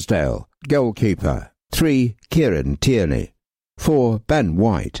Ramsdale, goalkeeper. 3. Kieran Tierney. 4. Ben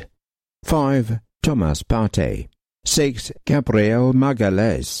White. 5. Thomas Partey. 6. Gabriel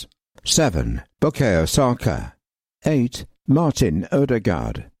Magalhaes. 7. Bukayo Saka. 8. Martin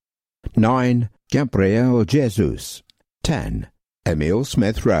Odegaard. 9. Gabriel Jesus. 10. Emil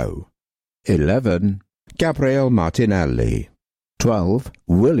Smith-Rowe. 11. Gabriel Martinelli. 12.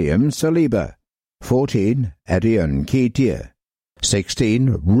 William Saliba. 14. Eddie Nketiah.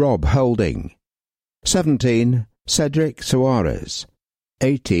 16. Rob Holding. 17. Cedric Soares.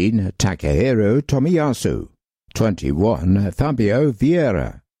 18. Takehiro Tomiyasu. 21. Fabio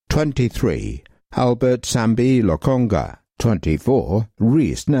Vieira. 23. Albert Sambi Lokonga. 24.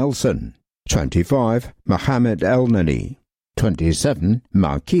 Reiss Nelson. 25. Mohamed Elneny. 27.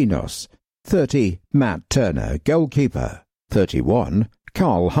 Marquinhos. 30. Matt Turner, goalkeeper. 31.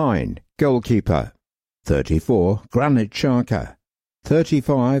 Karl Hein, goalkeeper. 34. Granit Xhaka.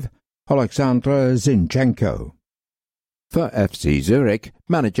 35. Alexander Zinchenko. For FC Zurich,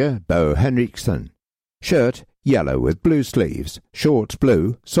 manager Bo Henriksen. Shirt yellow with blue sleeves, shorts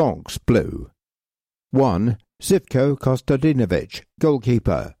blue, socks blue. 1. Živko Kostadinovic,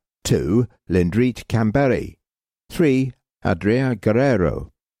 goalkeeper. 2. Lindrit Kamberi. 3. Adria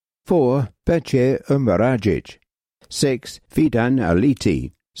Guerrero. 4. Peche Umaragic. 6. Fidan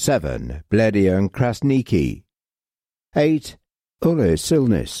Aliti. 7. Bledion Krasniki. 8. Ule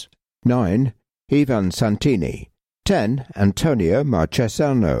Silnis. 9. Ivan Santini. 10. Antonio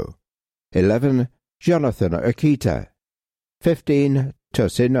Marchesano. 11. Jonathan Akita. 15.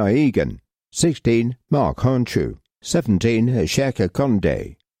 Tosin Aigan. 16. Mark Honshu. 17. Sheka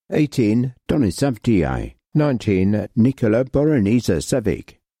Conde. 18. Donisavdiai. 19. Nikola Boroniza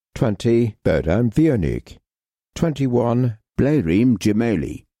Savic. 20. Bodan Vionik. 21. Blerim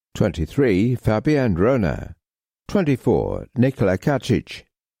Jemeli. 23. Fabian Rona. 24. Nikola Kacic.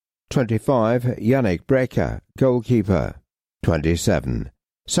 25. Yannick Breker, goalkeeper. 27.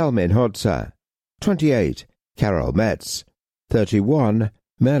 Salmin Hodza. 28. Karol Metz. 31.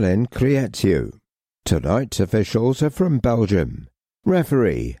 Merlin Krietziu. Tonight's officials are from Belgium.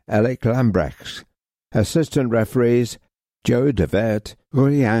 Referee Alec Lambrecht. Assistant referees Joe de Wert,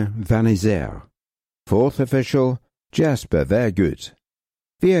 Julien Van Iser. Fourth official Jasper Vergut.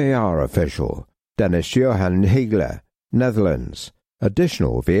 VAR official Dennis Johan Higler, Netherlands.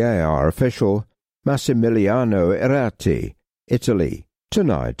 Additional VAR official Massimiliano Irati, Italy.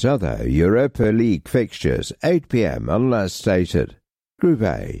 Tonight's other Europa League fixtures 8 p.m. unless stated. Group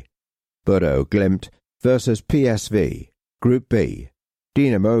A. Bodo Glimt versus PSV. Group B.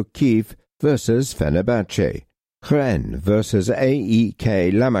 Dynamo Kiev versus Fenerbahce. Rennes versus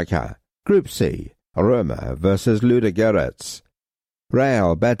AEK Larnaca. Group C. Roma versus Ludogorets.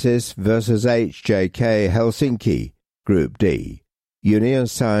 Real Betis versus HJK Helsinki. Group D. Union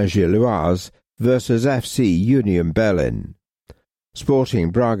Saint-Gilloise versus FC Union Berlin.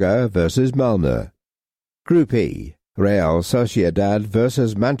 Sporting Braga versus Malmö. Group E. Real Sociedad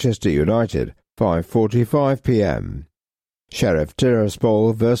versus Manchester United, 5:45 p.m. Sheriff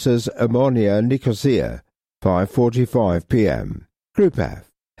Tiraspol versus Omonia Nicosia, 5:45 p.m. Group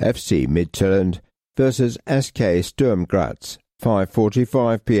F. FC Midtjylland versus SK Sturm Graz,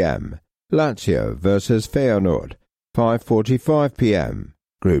 5:45 p.m. Lazio versus Feyenoord, 5:45 p.m.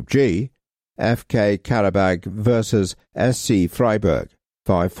 Group G. FK Karabag versus SC Freiburg,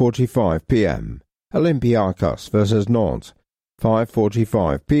 5:45 p.m. Olympiacos versus Nantes,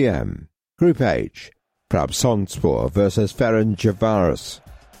 5:45 p.m. Group H. Trabzonspor versus Ferencvaros,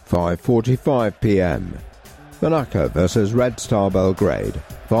 5:45 p.m. Monaco versus Red Star Belgrade,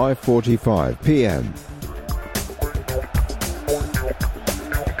 5:45 p.m.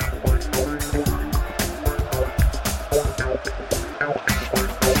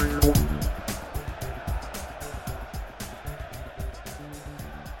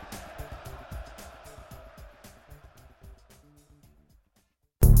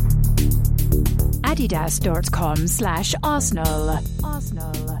 Adidas.com/Arsenal.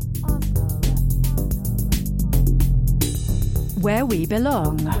 Where we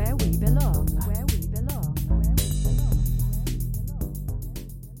belong.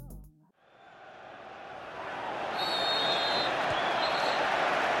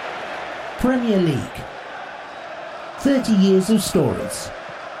 Premier League. 30 years of stories.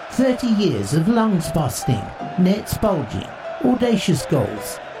 30 years of lungs busting, nets bulging, audacious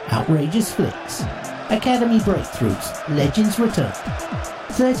goals, outrageous flicks, academy breakthroughs, legends return.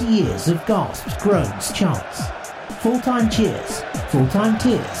 30 years of gasps, groans, chants, full-time cheers, full-time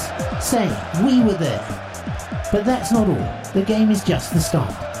tears, saying we were there. But that's not all. The game is just the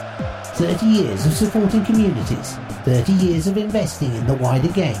start. 30 years of supporting communities, 30 years of investing in the wider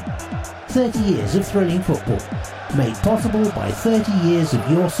game, 30 years of thrilling football, made possible by 30 years of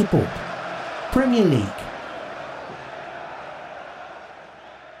your support. Premier League.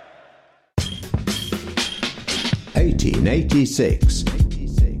 (1886).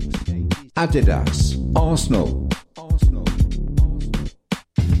 Adidas, Arsenal.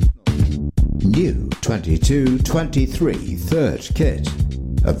 New 22-23 third kit.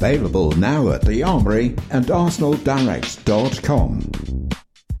 Available now at the Armoury and arsenaldirect.com.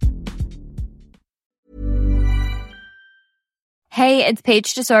 Hey, it's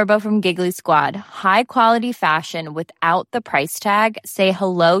Paige DeSorbo from Giggly Squad. High quality fashion without the price tag. Say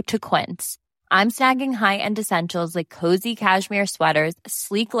hello to Quince. I'm snagging high-end essentials like cozy cashmere sweaters,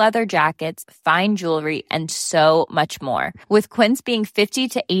 sleek leather jackets, fine jewelry, and so much more. With Quince being 50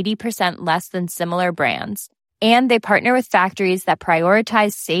 to 80% less than similar brands. And they partner with factories that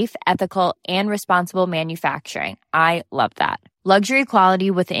prioritize safe, ethical, and responsible manufacturing. I love that. Luxury quality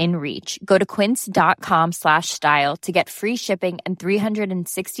within reach. Go to quince.com/style to get free shipping and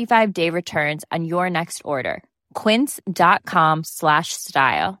 365-day returns on your next order.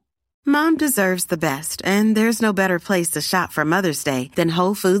 Quince.com/style. Mom deserves the best, and there's no better place to shop for Mother's Day than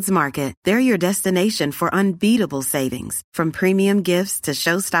Whole Foods Market. They're your destination for unbeatable savings, from premium gifts to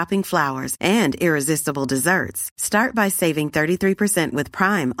show-stopping flowers and irresistible desserts. Start by saving 33% with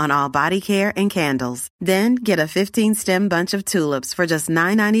Prime on all body care and candles. Then get a 15-stem bunch of tulips for just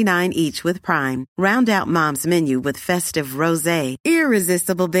 $9.99 each with Prime. Round out Mom's menu with festive rosé,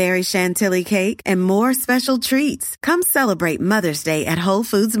 irresistible berry chantilly cake, and more special treats. Come celebrate Mother's Day at Whole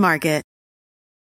Foods Market.